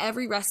in like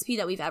every recipe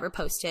that we've ever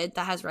posted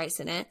that has rice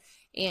in it.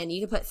 And you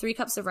can put 3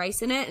 cups of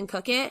rice in it and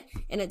cook it,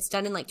 and it's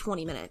done in like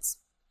 20 minutes.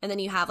 And then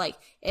you have like,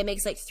 it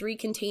makes like 3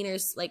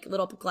 containers, like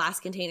little glass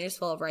containers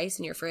full of rice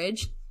in your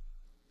fridge.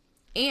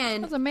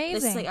 And that's amazing.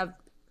 This is like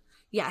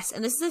yes.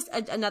 And this is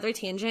another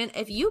tangent.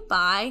 If you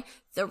buy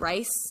the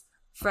rice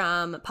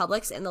from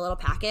Publix in the little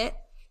packet,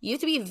 you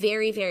have to be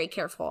very, very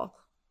careful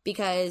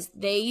because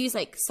they use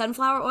like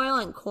sunflower oil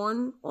and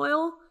corn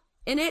oil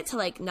in it to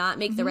like not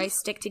make the rice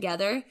stick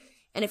together.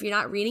 And if you're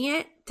not reading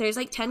it, there's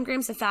like 10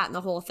 grams of fat in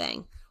the whole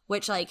thing,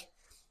 which like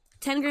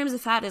 10 grams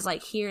of fat is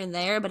like here and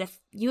there. But if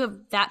you have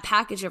that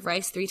package of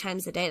rice 3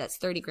 times a day, that's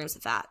 30 grams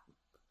of fat.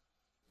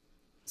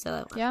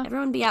 So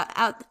everyone be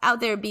out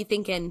there be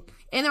thinking,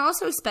 and they're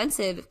also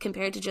expensive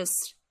compared to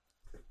just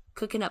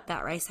cooking up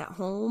that rice at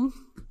home.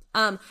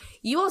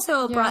 You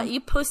also you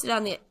posted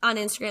on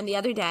Instagram the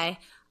other day,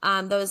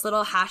 those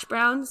little hash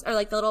browns or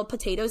like the little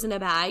potatoes in a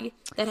bag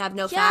that have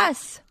no fat.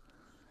 Yes.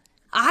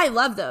 I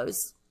love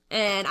those.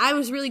 And I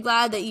was really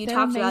glad that you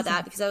talked about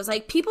that, because I was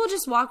like, people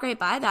just walk right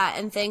by that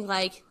and think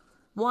like,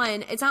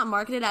 one, it's not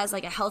marketed as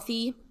like a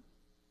healthy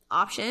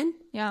option.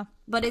 Yeah.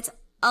 But it's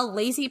a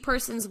lazy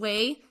person's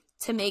way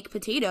to make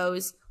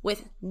potatoes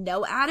with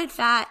no added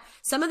fat.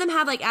 Some of them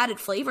have like added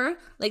flavor.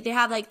 Like they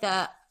have like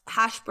the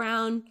hash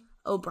brown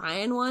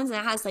O'Brien ones, and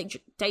it has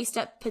like diced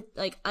up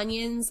like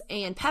onions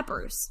and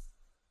peppers.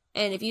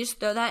 And if you just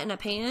throw that in a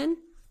pan,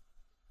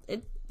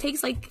 it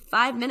takes like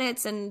 5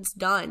 minutes and it's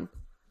done.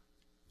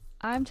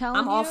 I'm telling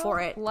you. I'm all for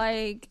it.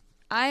 Like,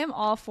 I am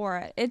all for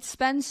it. It's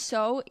been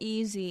so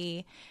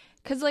easy.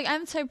 Because, like,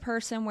 I'm the type of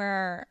person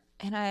where,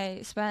 and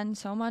I spend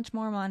so much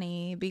more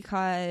money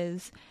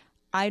because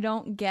I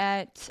don't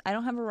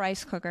have a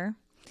rice cooker.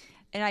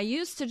 And I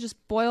used to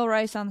just boil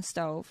rice on the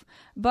stove.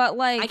 But,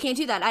 like, I can't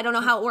do that. I don't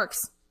know how it works.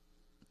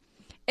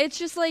 It's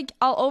just, like,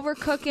 I'll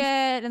overcook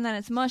it, and then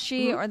it's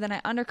mushy, or then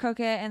I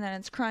undercook it, and then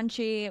it's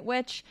crunchy,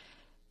 which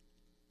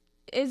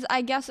is,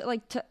 I guess,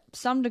 like, to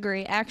some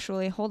degree,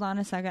 actually, hold on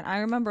a second. I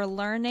remember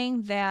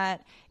learning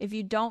that if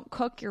you don't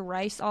cook your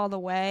rice all the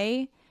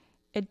way,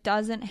 it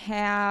doesn't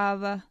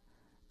have,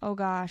 oh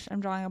gosh, I'm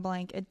drawing a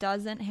blank. It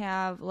doesn't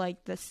have,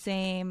 like, the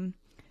same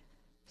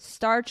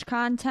starch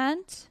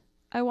content,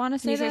 I want to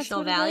say,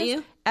 nutritional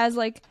value, as,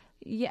 like,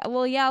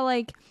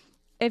 like,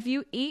 if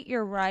you eat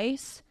your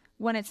rice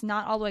when it's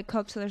not all the way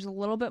cooked, so there's a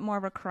little bit more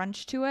of a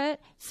crunch to it,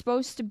 it's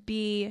supposed to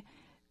be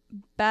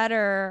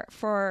better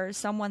for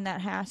someone that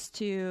has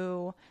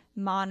to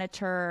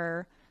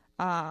monitor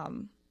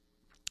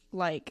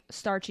like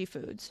starchy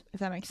foods, if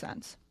that makes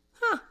sense.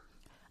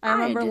 I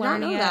remember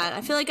learning that.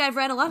 I feel like I've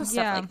read a lot of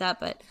stuff like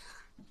that, but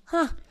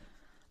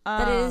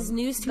that is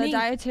news to me. The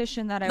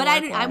dietitian that I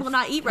I will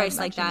not eat rice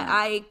like that.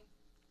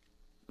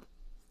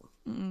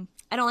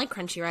 I don't like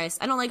crunchy rice.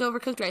 I don't like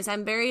overcooked rice.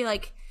 I'm very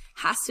like,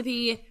 has to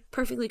be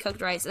perfectly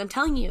cooked rice. And I'm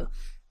telling you,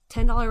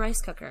 $10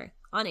 rice cooker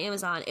on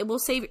Amazon. It will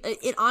save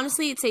it.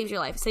 Honestly, it saves your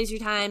life. It saves your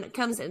time. It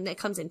comes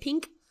in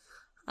pink.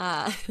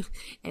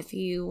 If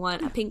you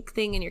want a pink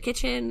thing in your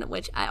kitchen,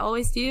 which I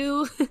always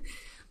do.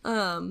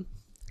 Girl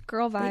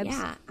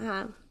vibes.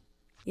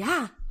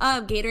 Yeah.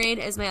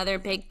 Gatorade is my other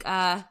big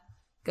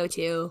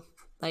go-to.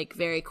 Like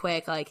very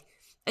quick, like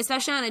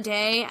especially on a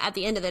day at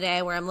the end of the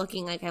day where I'm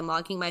looking like I'm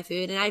logging my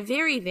food, and I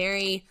very,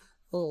 very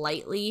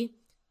lightly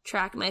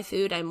track my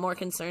food. I'm more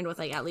concerned with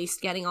like at least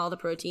getting all the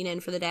protein in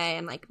for the day,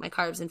 and like my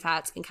carbs and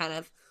fats can kind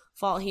of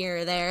fall here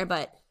or there.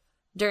 But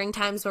during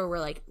times where we're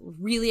like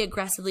really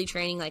aggressively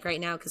training, like right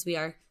now because we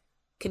are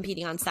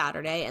competing on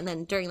Saturday, and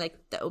then during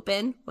like the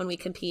open when we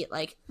compete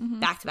like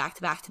back to back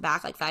to back to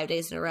back like 5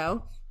 days in a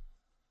row,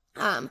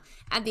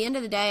 at the end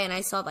of the day and I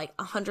still have like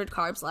 100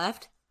 carbs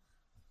left,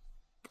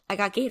 I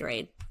got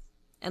Gatorade.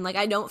 And like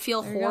I don't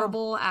feel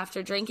horrible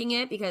after drinking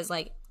it because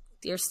like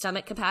your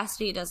stomach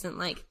capacity doesn't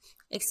like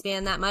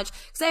expand that much,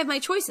 because I have my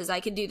choices.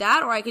 I could do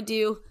that, or I could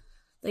do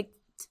like,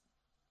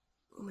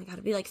 oh my god,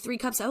 it'd be like 3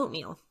 cups of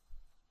oatmeal,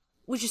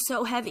 which is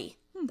so heavy.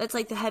 That's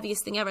like the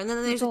heaviest thing ever. And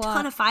then there's a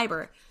ton of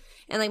fiber,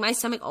 and like my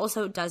stomach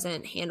also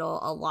doesn't handle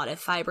a lot of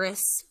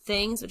fibrous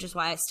things, which is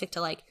why I stick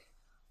to like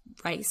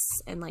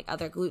rice and like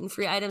other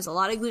gluten-free items. A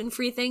lot of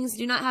gluten-free things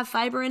do not have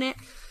fiber in it,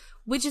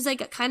 which is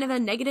like a kind of a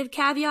negative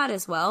caveat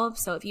as well.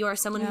 So if you are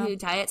someone who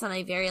diets on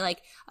a very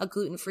like a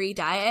gluten-free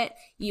diet,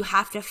 you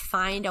have to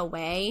find a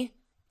way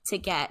to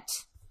get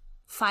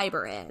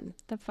fiber in.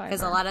 The fiber.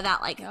 Because a lot of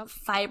that like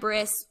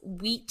fibrous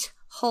wheat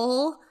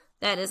hull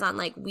that is on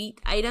like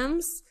wheat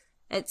items,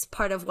 it's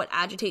part of what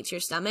agitates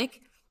your stomach.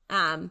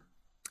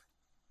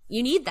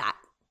 You need that.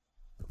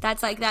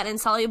 That's like that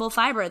insoluble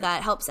fiber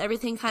that helps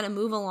everything kind of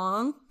move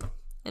along.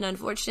 And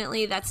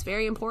unfortunately, that's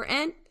very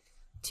important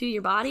to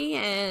your body,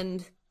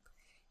 and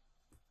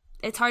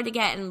it's hard to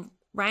get. And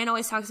Ryan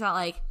always talks about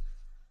like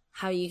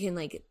how you can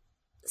like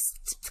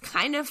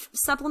kind of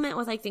supplement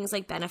with like things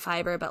like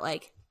Benefiber, but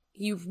like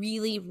you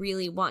really,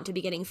 really want to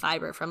be getting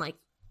fiber from like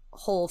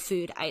whole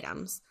food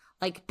items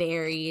like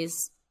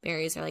berries.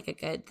 Berries are like a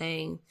good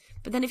thing.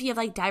 But then if you have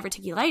like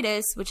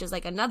diverticulitis, which is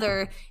like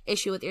another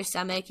issue with your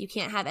stomach, you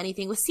can't have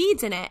anything with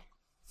seeds in it.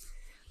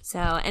 So,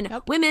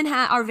 and women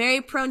are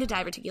very prone to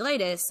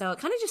diverticulitis. So it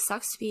kind of just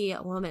sucks to be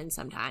a woman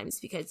sometimes,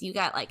 because you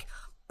got like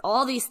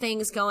all these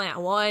things going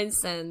at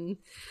once, and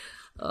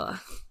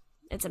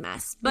it's a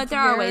mess. But there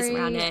are ways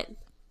around it.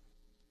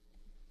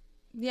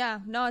 Yeah,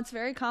 no, it's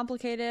very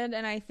complicated.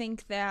 And I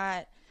think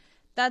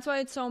that's why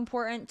it's so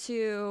important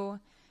to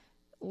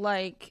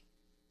like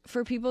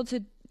for people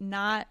to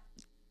not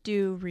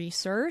do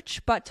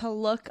research, but to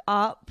look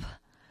up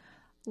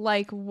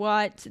like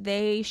what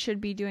they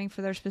should be doing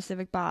for their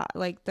specific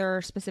like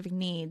their specific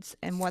needs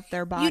and what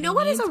their body needs. You know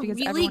what is a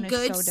really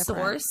good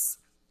source?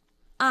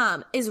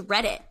 Is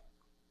Reddit.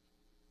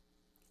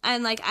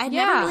 And like I'd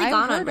never really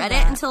gone on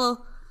Reddit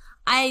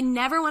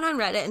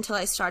until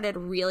I started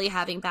really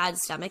having bad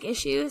stomach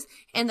issues.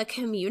 And the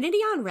community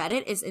on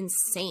Reddit is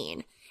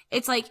insane.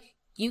 It's like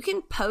you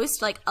can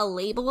post like a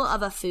label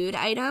of a food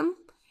item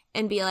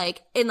and be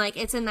like, and like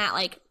it's in that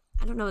like,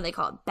 I don't know what they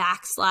call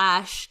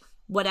it,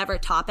 / whatever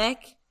topic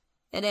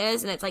it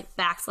is, and it's like /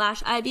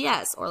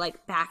 IBS or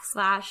like /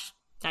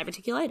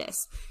 diverticulitis,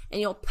 and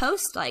you'll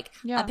post like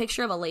a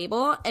picture of a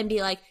label and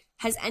be like,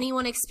 has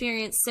anyone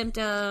experienced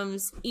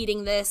symptoms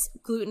eating this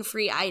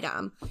gluten-free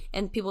item?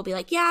 And people will be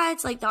like, yeah,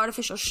 it's like the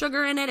artificial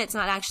sugar in it. It's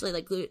not actually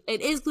like gluten.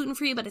 It is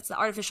gluten-free, but it's the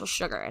artificial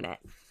sugar in it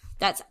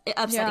that's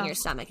upsetting your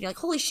stomach. You're like,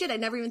 holy shit, I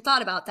never even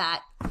thought about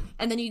that.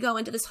 And then you go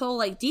into this whole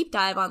like deep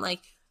dive on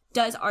like,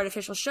 does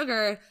artificial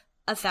sugar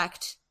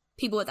affect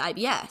people with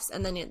IBS?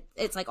 And then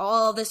it's like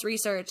all this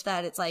research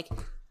that it's like,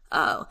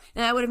 oh,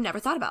 and I would have never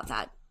thought about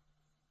that.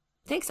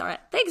 Thanks,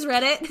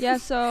 Reddit. Yeah,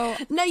 so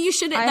no, you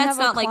shouldn't. That's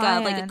not like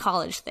a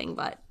college thing,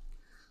 but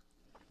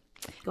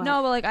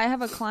no, but like I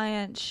have a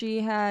client.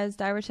 She has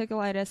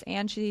diverticulitis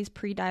and she's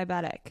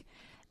pre-diabetic,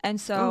 and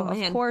so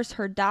of course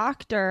her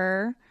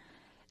doctor.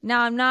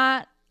 Now I'm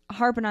not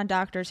harping on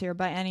doctors here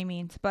by any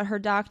means, but her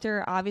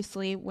doctor,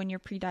 obviously when you're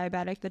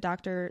pre-diabetic, the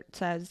doctor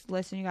says,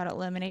 listen, you got to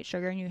eliminate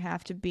sugar and you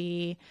have to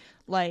be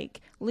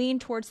like lean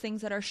towards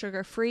things that are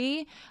sugar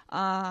free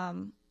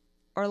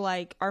or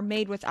like are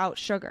made without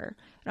sugar.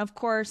 And of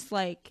course,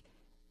 like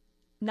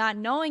not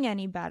knowing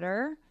any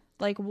better,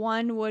 like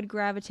one would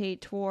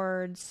gravitate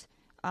towards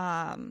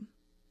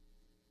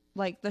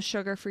like the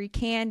sugar-free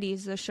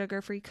candies, the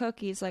sugar-free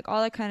cookies, like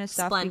all that kind of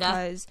stuff. Splenda.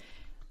 Because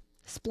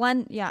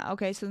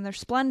so then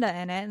there's Splenda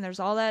in it, and there's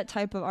all that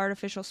type of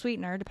artificial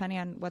sweetener, depending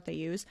on what they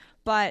use.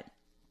 But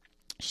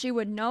she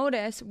would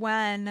notice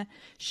when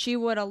she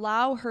would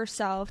allow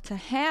herself to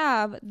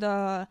have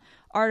the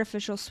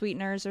artificial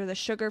sweeteners or the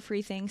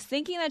sugar-free things,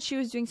 thinking that she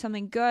was doing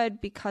something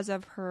good because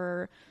of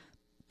her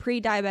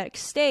pre-diabetic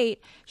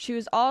state, she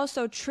was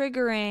also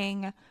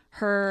triggering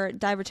her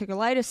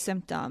diverticulitis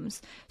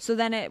symptoms. So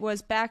then it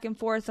was back and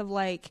forth of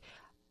like,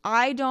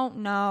 I don't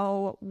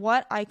know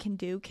what I can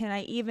do. Can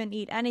I even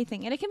eat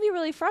anything? And it can be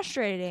really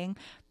frustrating,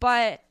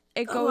 but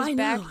it goes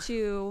back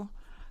to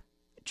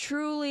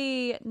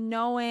truly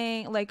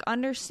knowing, like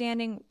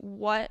understanding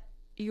what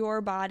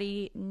your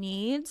body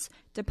needs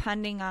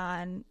depending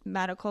on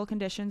medical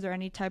conditions or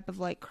any type of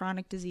like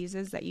chronic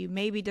diseases that you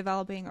may be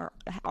developing or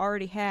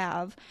already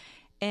have.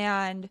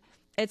 And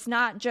it's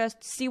not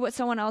just see what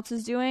someone else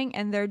is doing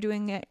and they're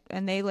doing it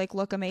and they like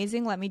look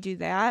amazing, let me do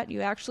that.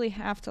 You actually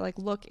have to like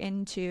look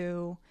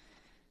into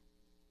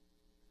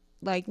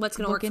like what's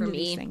going to work for me,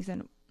 these things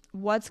and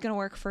what's going to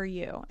work for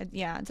you.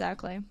 Yeah,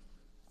 exactly.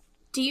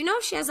 Do you know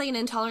if she has like an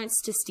intolerance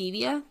to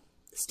stevia?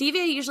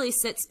 Stevia usually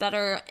sits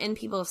better in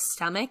people's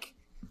stomach,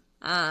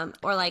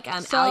 or like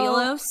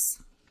allulose.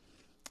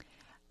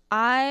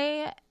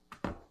 I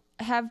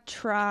have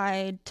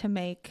tried to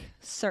make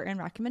certain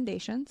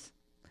recommendations,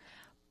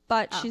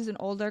 but she's an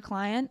older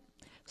client,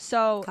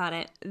 so got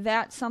it.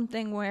 That's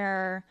something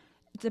where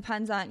it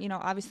depends on, you know,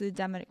 obviously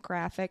the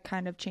demographic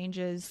kind of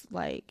changes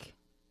like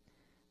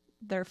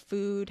their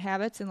food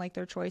habits and like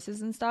their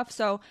choices and stuff.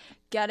 So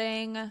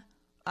getting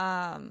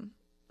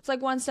it's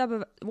like one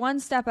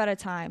step at a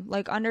time,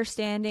 like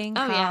understanding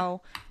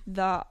how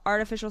the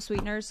artificial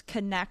sweeteners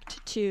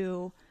connect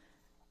to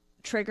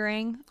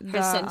triggering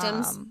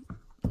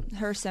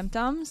her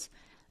symptoms.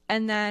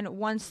 And then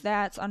once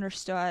that's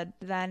understood,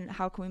 then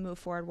how can we move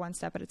forward one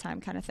step at a time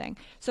kind of thing.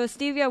 So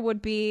stevia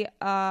would be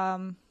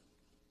my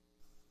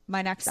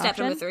next step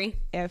option. Number 3.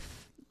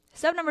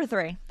 Step number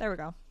 3. There we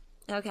go.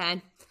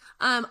 Okay.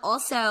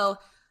 Also,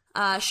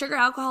 sugar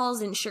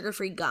alcohols and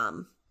sugar-free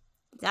gum.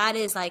 That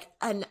is like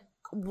an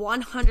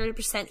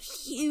 100%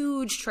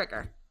 huge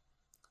trigger.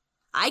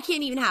 I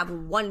can't even have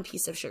one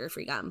piece of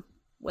sugar-free gum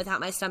without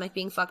my stomach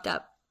being fucked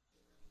up.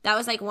 That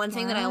was like one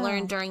thing that I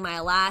learned during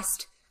my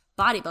last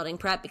bodybuilding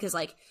prep, because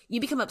like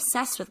you become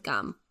obsessed with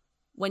gum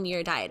when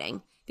you're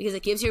dieting because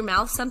it gives your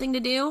mouth something to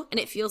do and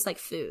it feels like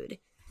food.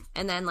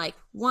 And then like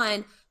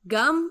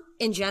gum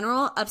in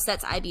general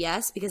upsets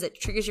IBS because it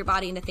triggers your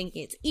body into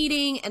thinking it's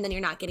eating, and then you're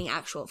not getting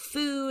actual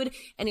food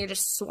and you're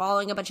just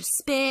swallowing a bunch of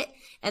spit,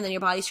 and then your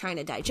body's trying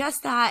to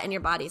digest that and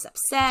your body's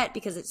upset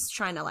because it's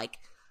trying to like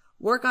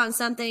work on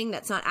something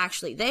that's not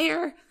actually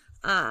there.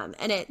 And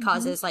it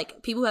causes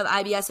like people who have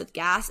IBS with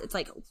gas, it's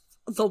like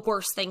the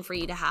worst thing for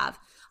you to have.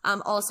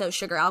 Also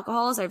sugar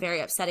alcohols are very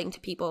upsetting to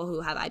people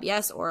who have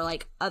IBS or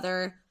like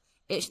other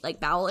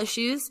like bowel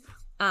issues.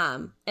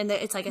 And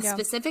it's like a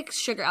specific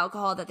sugar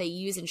alcohol that they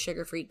use in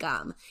sugar-free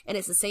gum. And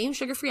it's the same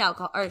sugar-free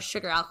alcohol or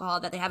sugar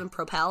alcohol that they have in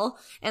Propel.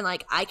 And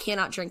like, I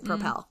cannot drink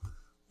Propel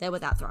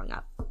without throwing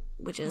up,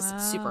 which is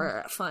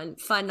super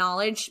fun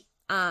knowledge.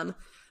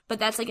 But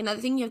that's like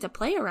another thing you have to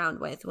play around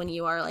with when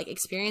you are like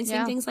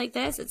experiencing things like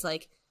this. It's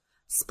like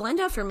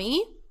Splenda for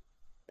me,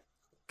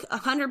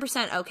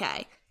 100%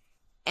 okay.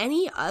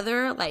 Any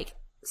other, like,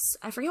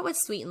 I forget what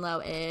Sweet and Low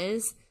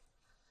is.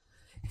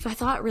 If I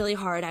thought really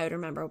hard, I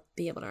would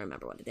be able to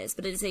remember what it is.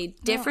 But it is a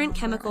different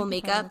chemical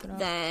makeup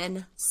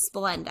than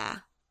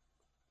Splenda.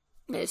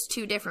 There's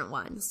 2 different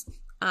ones.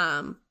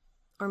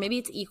 Or maybe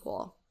it's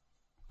equal.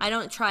 I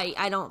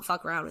don't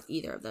fuck around with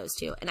either of those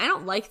 2. And I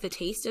don't like the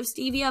taste of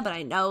stevia, but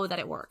I know that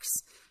it works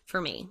for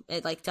me.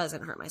 It like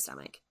doesn't hurt my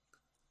stomach.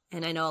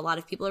 And I know a lot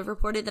of people have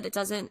reported that it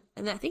doesn't.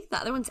 And I think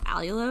the other one's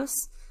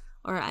allulose.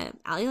 Or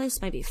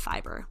allulose might be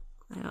fiber.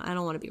 I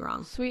don't want to be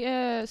wrong. Sweet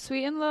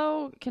and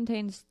Low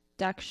contains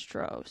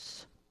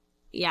dextrose.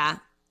 Yeah.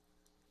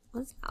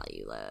 What's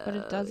allulose? But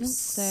it doesn't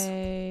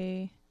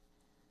say.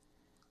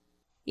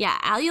 Yeah,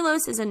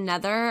 allulose is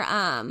another,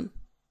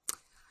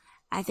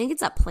 I think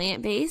it's a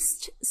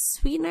plant-based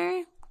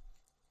sweetener.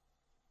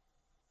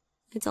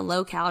 It's a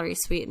low-calorie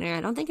sweetener.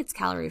 I don't think it's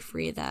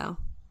calorie-free, though.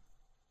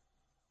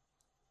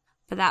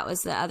 But that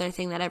was the other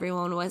thing that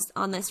everyone was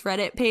on this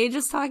Reddit page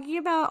was talking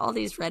about. All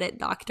these Reddit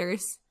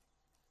doctors.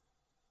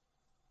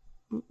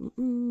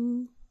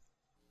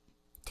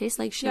 Tastes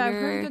like sugar. Yeah, I've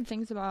heard good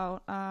things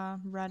about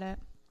Reddit.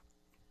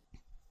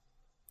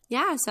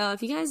 Yeah, so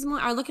if you guys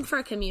are looking for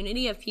a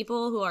community of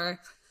people who are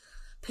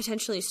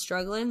potentially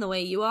struggling the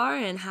way you are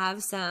and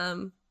have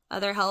some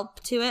other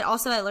help to it.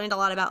 Also, I learned a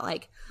lot about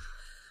like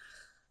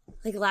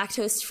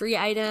lactose-free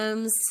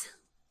items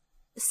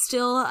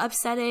still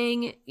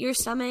upsetting your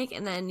stomach,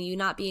 and then you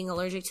not being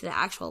allergic to the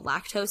actual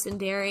lactose in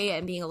dairy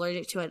and being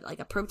allergic to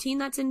a protein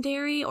that's in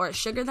dairy or a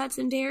sugar that's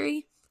in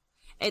dairy.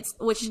 I've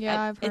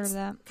heard of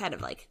that. Kind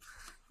of like,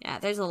 yeah,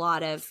 there's a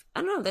lot of,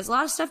 I don't know, there's a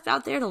lot of stuff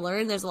out there to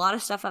learn. There's a lot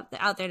of stuff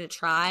out there to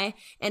try.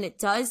 And it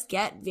does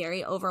get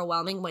very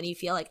overwhelming when you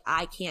feel like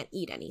I can't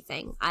eat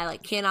anything. I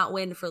like cannot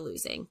win for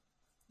losing,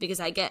 because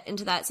I get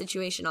into that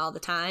situation all the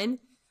time.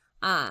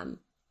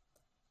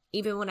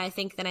 Even when I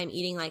think that I'm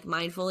eating like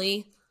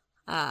mindfully,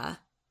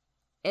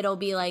 it'll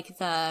be like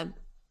the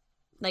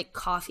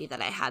coffee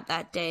that I had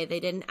that day. They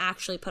didn't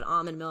actually put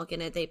almond milk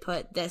in it. They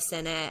put this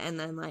in it. And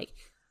then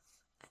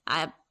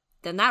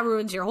then that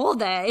ruins your whole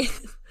day.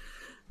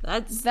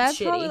 That's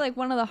shitty. Probably like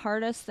one of the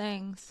hardest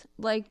things,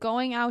 like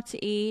going out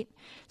to eat.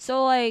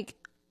 So like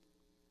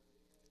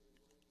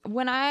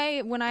when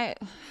I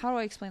how do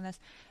I explain this?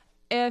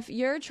 if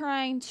you're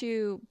trying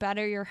to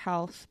better your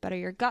health, better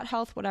your gut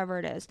health, whatever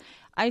it is,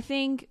 I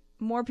think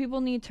more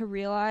people need to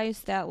realize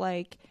that,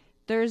 like,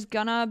 there's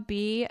gonna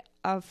be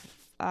a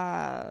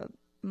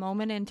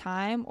moment in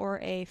time or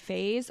a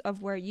phase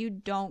of where you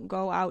don't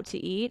go out to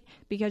eat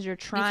because you're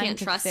trying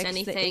to fix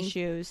the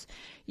issues.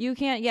 You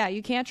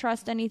can't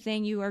trust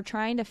anything. You are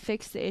trying to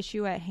fix the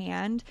issue at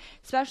hand,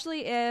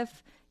 especially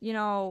if, you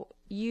know,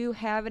 you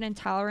have an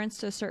intolerance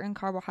to certain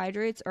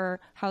carbohydrates or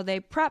how they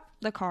prep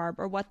the carb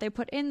or what they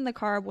put in the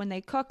carb when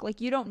they cook.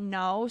 Like, you don't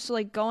know. So,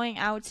 like, going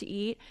out to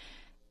eat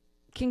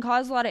can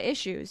cause a lot of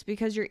issues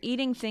because you're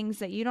eating things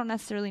that you don't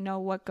necessarily know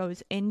what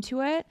goes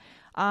into it.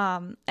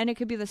 And it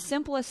could be the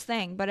simplest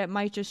thing, but it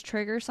might just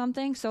trigger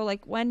something. So,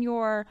 like, when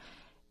you're,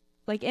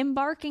 like,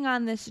 embarking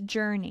on this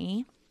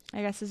journey,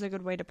 I guess is a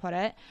good way to put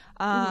it,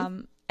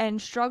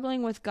 and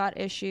struggling with gut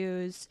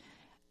issues,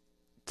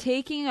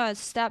 taking a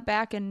step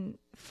back and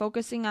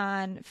focusing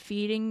on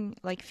fueling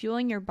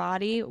your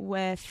body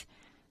with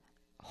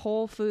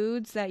whole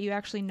foods that you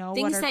actually know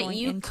things what are that going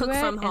you into cook it,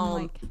 from and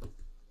home. like,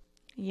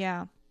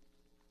 yeah,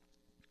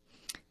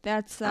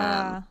 that's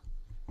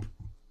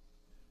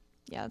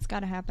it's got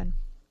to happen.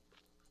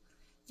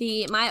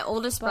 My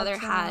oldest brother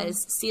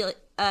has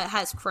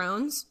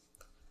Crohn's,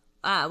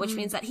 which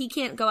means that he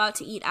can't go out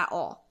to eat at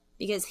all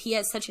because he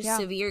has such a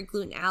severe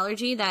gluten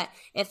allergy that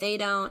if they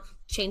don't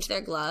change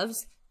their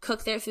gloves,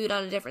 cook their food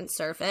on a different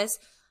surface,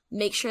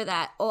 make sure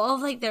that all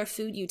of, like, their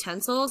food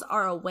utensils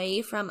are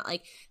away from,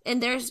 like,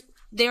 and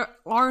there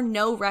are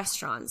no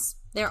restaurants.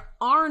 There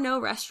are no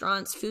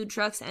restaurants, food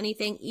trucks,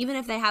 anything, even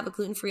if they have a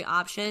gluten-free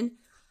option.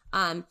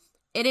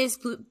 It is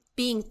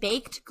being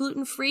baked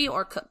gluten-free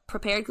or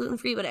prepared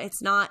gluten-free, but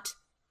it's not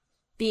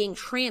being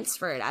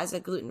transferred as a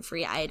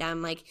gluten-free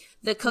item. Like,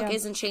 the cook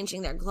isn't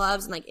changing their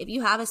gloves. And, like, if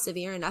you have a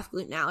severe enough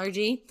gluten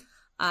allergy,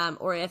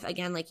 or if,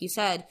 again, like you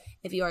said,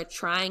 if you are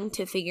trying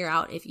to figure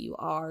out if you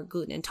are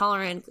gluten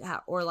intolerant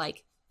or,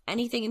 like,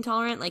 anything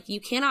intolerant, like, you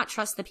cannot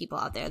trust the people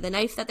out there. The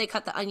knife that they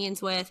cut the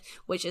onions with,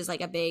 which is,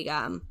 like, a big,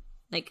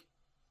 like,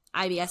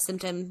 IBS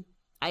symptom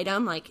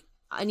item, like,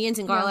 onions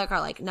and garlic are,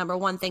 like, number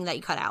one thing that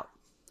you cut out.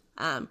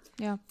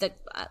 The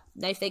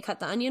knife they cut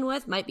the onion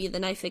with might be the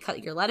knife they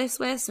cut your lettuce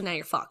with, so now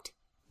you're fucked.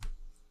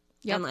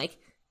 And, like,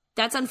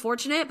 that's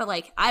unfortunate, but,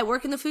 like, I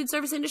work in the food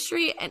service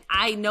industry, and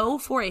I know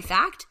for a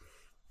fact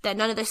that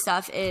none of this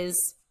stuff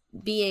is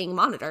being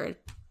monitored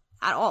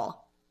at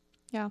all.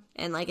 Yeah.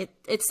 And, like,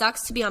 it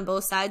sucks to be on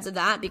both sides of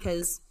that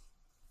because,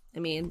 I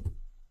mean,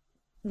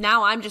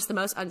 now I'm just the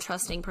most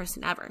untrusting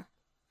person ever.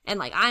 And,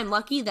 like, I'm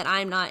lucky that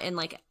I'm not in,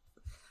 like,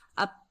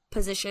 a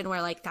position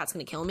where, like, that's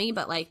going to kill me.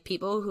 But, like,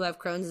 people who have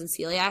Crohn's and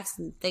celiacs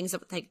and things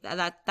like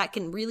that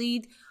can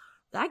really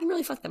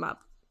fuck them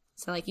up.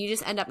 So, like, you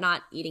just end up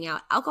not eating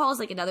out. Alcohol is,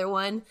 like, another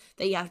one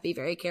that you have to be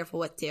very careful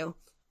with, too.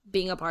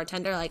 Being a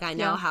bartender, like, I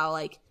know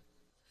how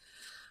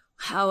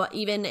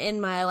even in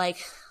my, like,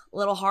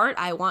 little heart,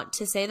 I want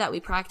to say that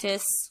we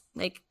practice,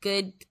 like,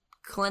 good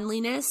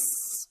cleanliness,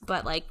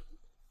 but, like,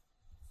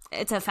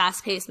 it's a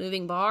fast-paced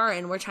moving bar,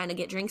 and we're trying to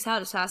get drinks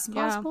out as fast as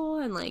possible.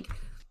 And, like,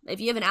 if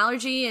you have an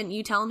allergy and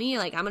you tell me,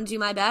 like, I'm going to do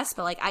my best,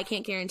 but, like, I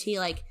can't guarantee,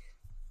 like,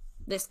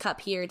 this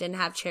cup here didn't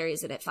have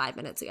cherries in it 5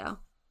 minutes ago.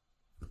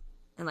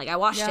 And, like, I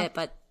washed it,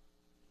 but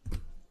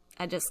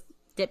I just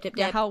dip.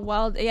 Yeah,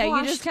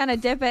 you just kind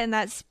of dip it, and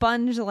that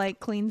sponge,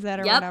 like, cleans that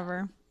or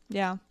whatever.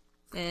 Yeah.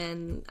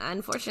 And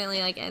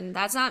unfortunately, like, and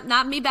that's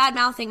not me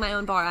bad-mouthing my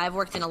own bar. I've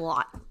worked in a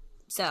lot.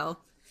 So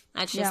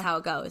that's just how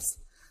it goes.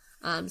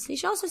 So you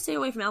should also stay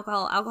away from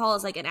alcohol. Alcohol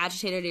is like an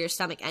agitator to your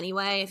stomach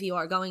anyway. If you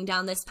are going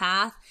down this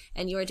path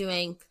and you are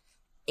doing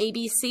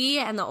ABC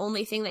and the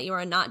only thing that you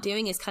are not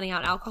doing is cutting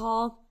out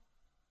alcohol,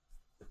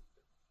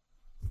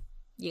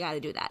 you got to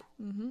do that.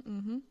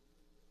 And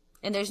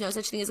there's no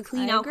such thing as a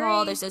clean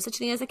alcohol. There's no such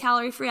thing as a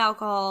calorie-free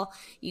alcohol.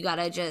 You got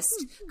to just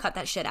cut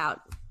that shit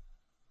out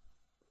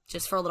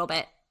just for a little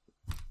bit.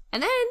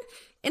 And then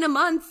in a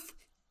month,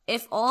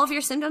 if all of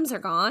your symptoms are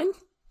gone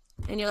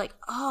and you're like,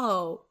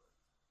 oh,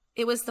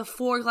 it was the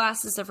 4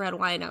 glasses of red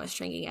wine I was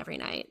drinking every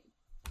night.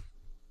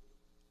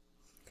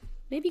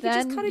 Maybe you could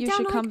just cut it down. You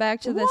should come back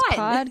to this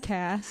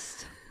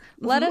podcast.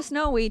 Let us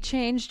know we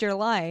changed your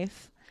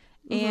life,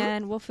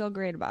 and we'll feel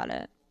great about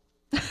it.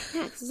 Yeah,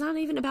 because it's not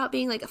even about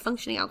being, like, a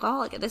functioning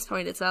alcoholic at this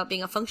point. It's about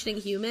being a functioning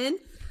human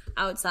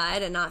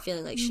outside and not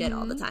feeling like shit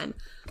all the time.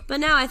 But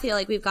now I feel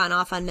like we've gone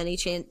off on many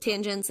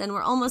tangents, and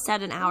we're almost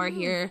at an hour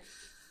here,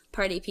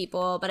 party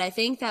people. But I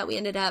think that we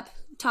ended up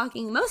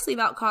talking mostly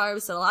about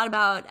carbs, so a lot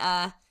about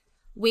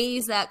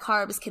ways that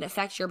carbs can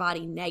affect your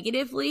body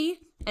negatively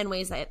and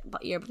ways that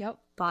your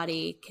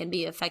body can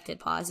be affected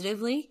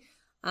positively.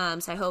 So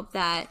I hope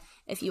that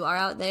if you are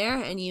out there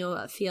and you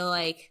feel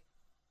like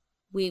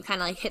we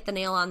kind of like hit the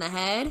nail on the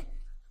head,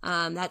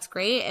 that's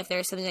great. If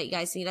there's something that you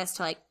guys need us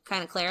to like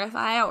kind of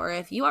clarify, or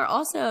if you are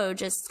also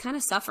just kind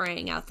of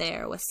suffering out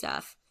there with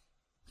stuff,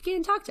 you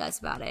can talk to us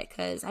about it,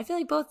 because I feel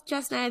like both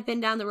Jess and I have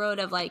been down the road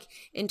of like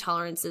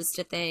intolerances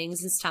to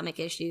things and stomach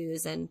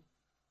issues, and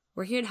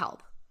we're here to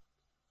help.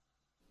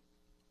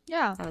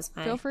 Yeah,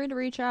 feel free to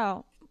reach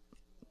out.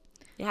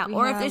 Yeah,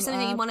 or if there's something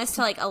that you want us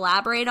to like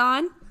elaborate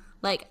on,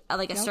 like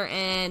a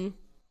certain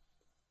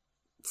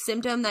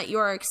symptom that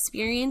you're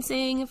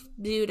experiencing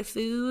due to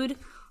food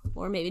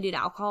or maybe due to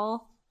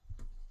alcohol,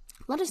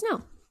 let us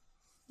know.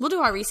 We'll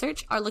do our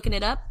research, our looking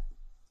it up.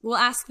 We'll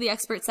ask the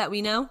experts that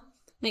we know,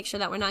 make sure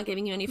that we're not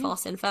giving you any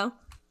false info.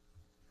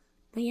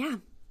 But yeah,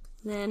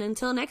 then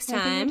until next time,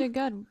 I think you did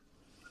good.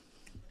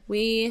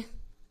 We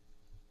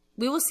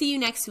will see you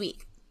next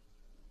week.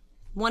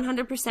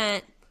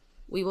 100%.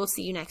 We will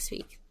see you next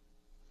week.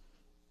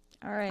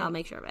 All right. I'll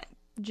make sure of it.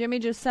 Jimmy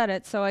just said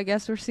it, so I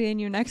guess we're seeing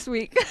you next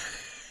week.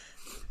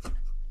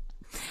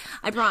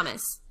 I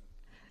promise.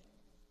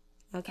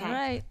 Okay. All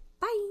right.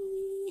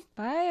 Bye.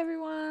 Bye,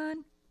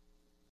 everyone.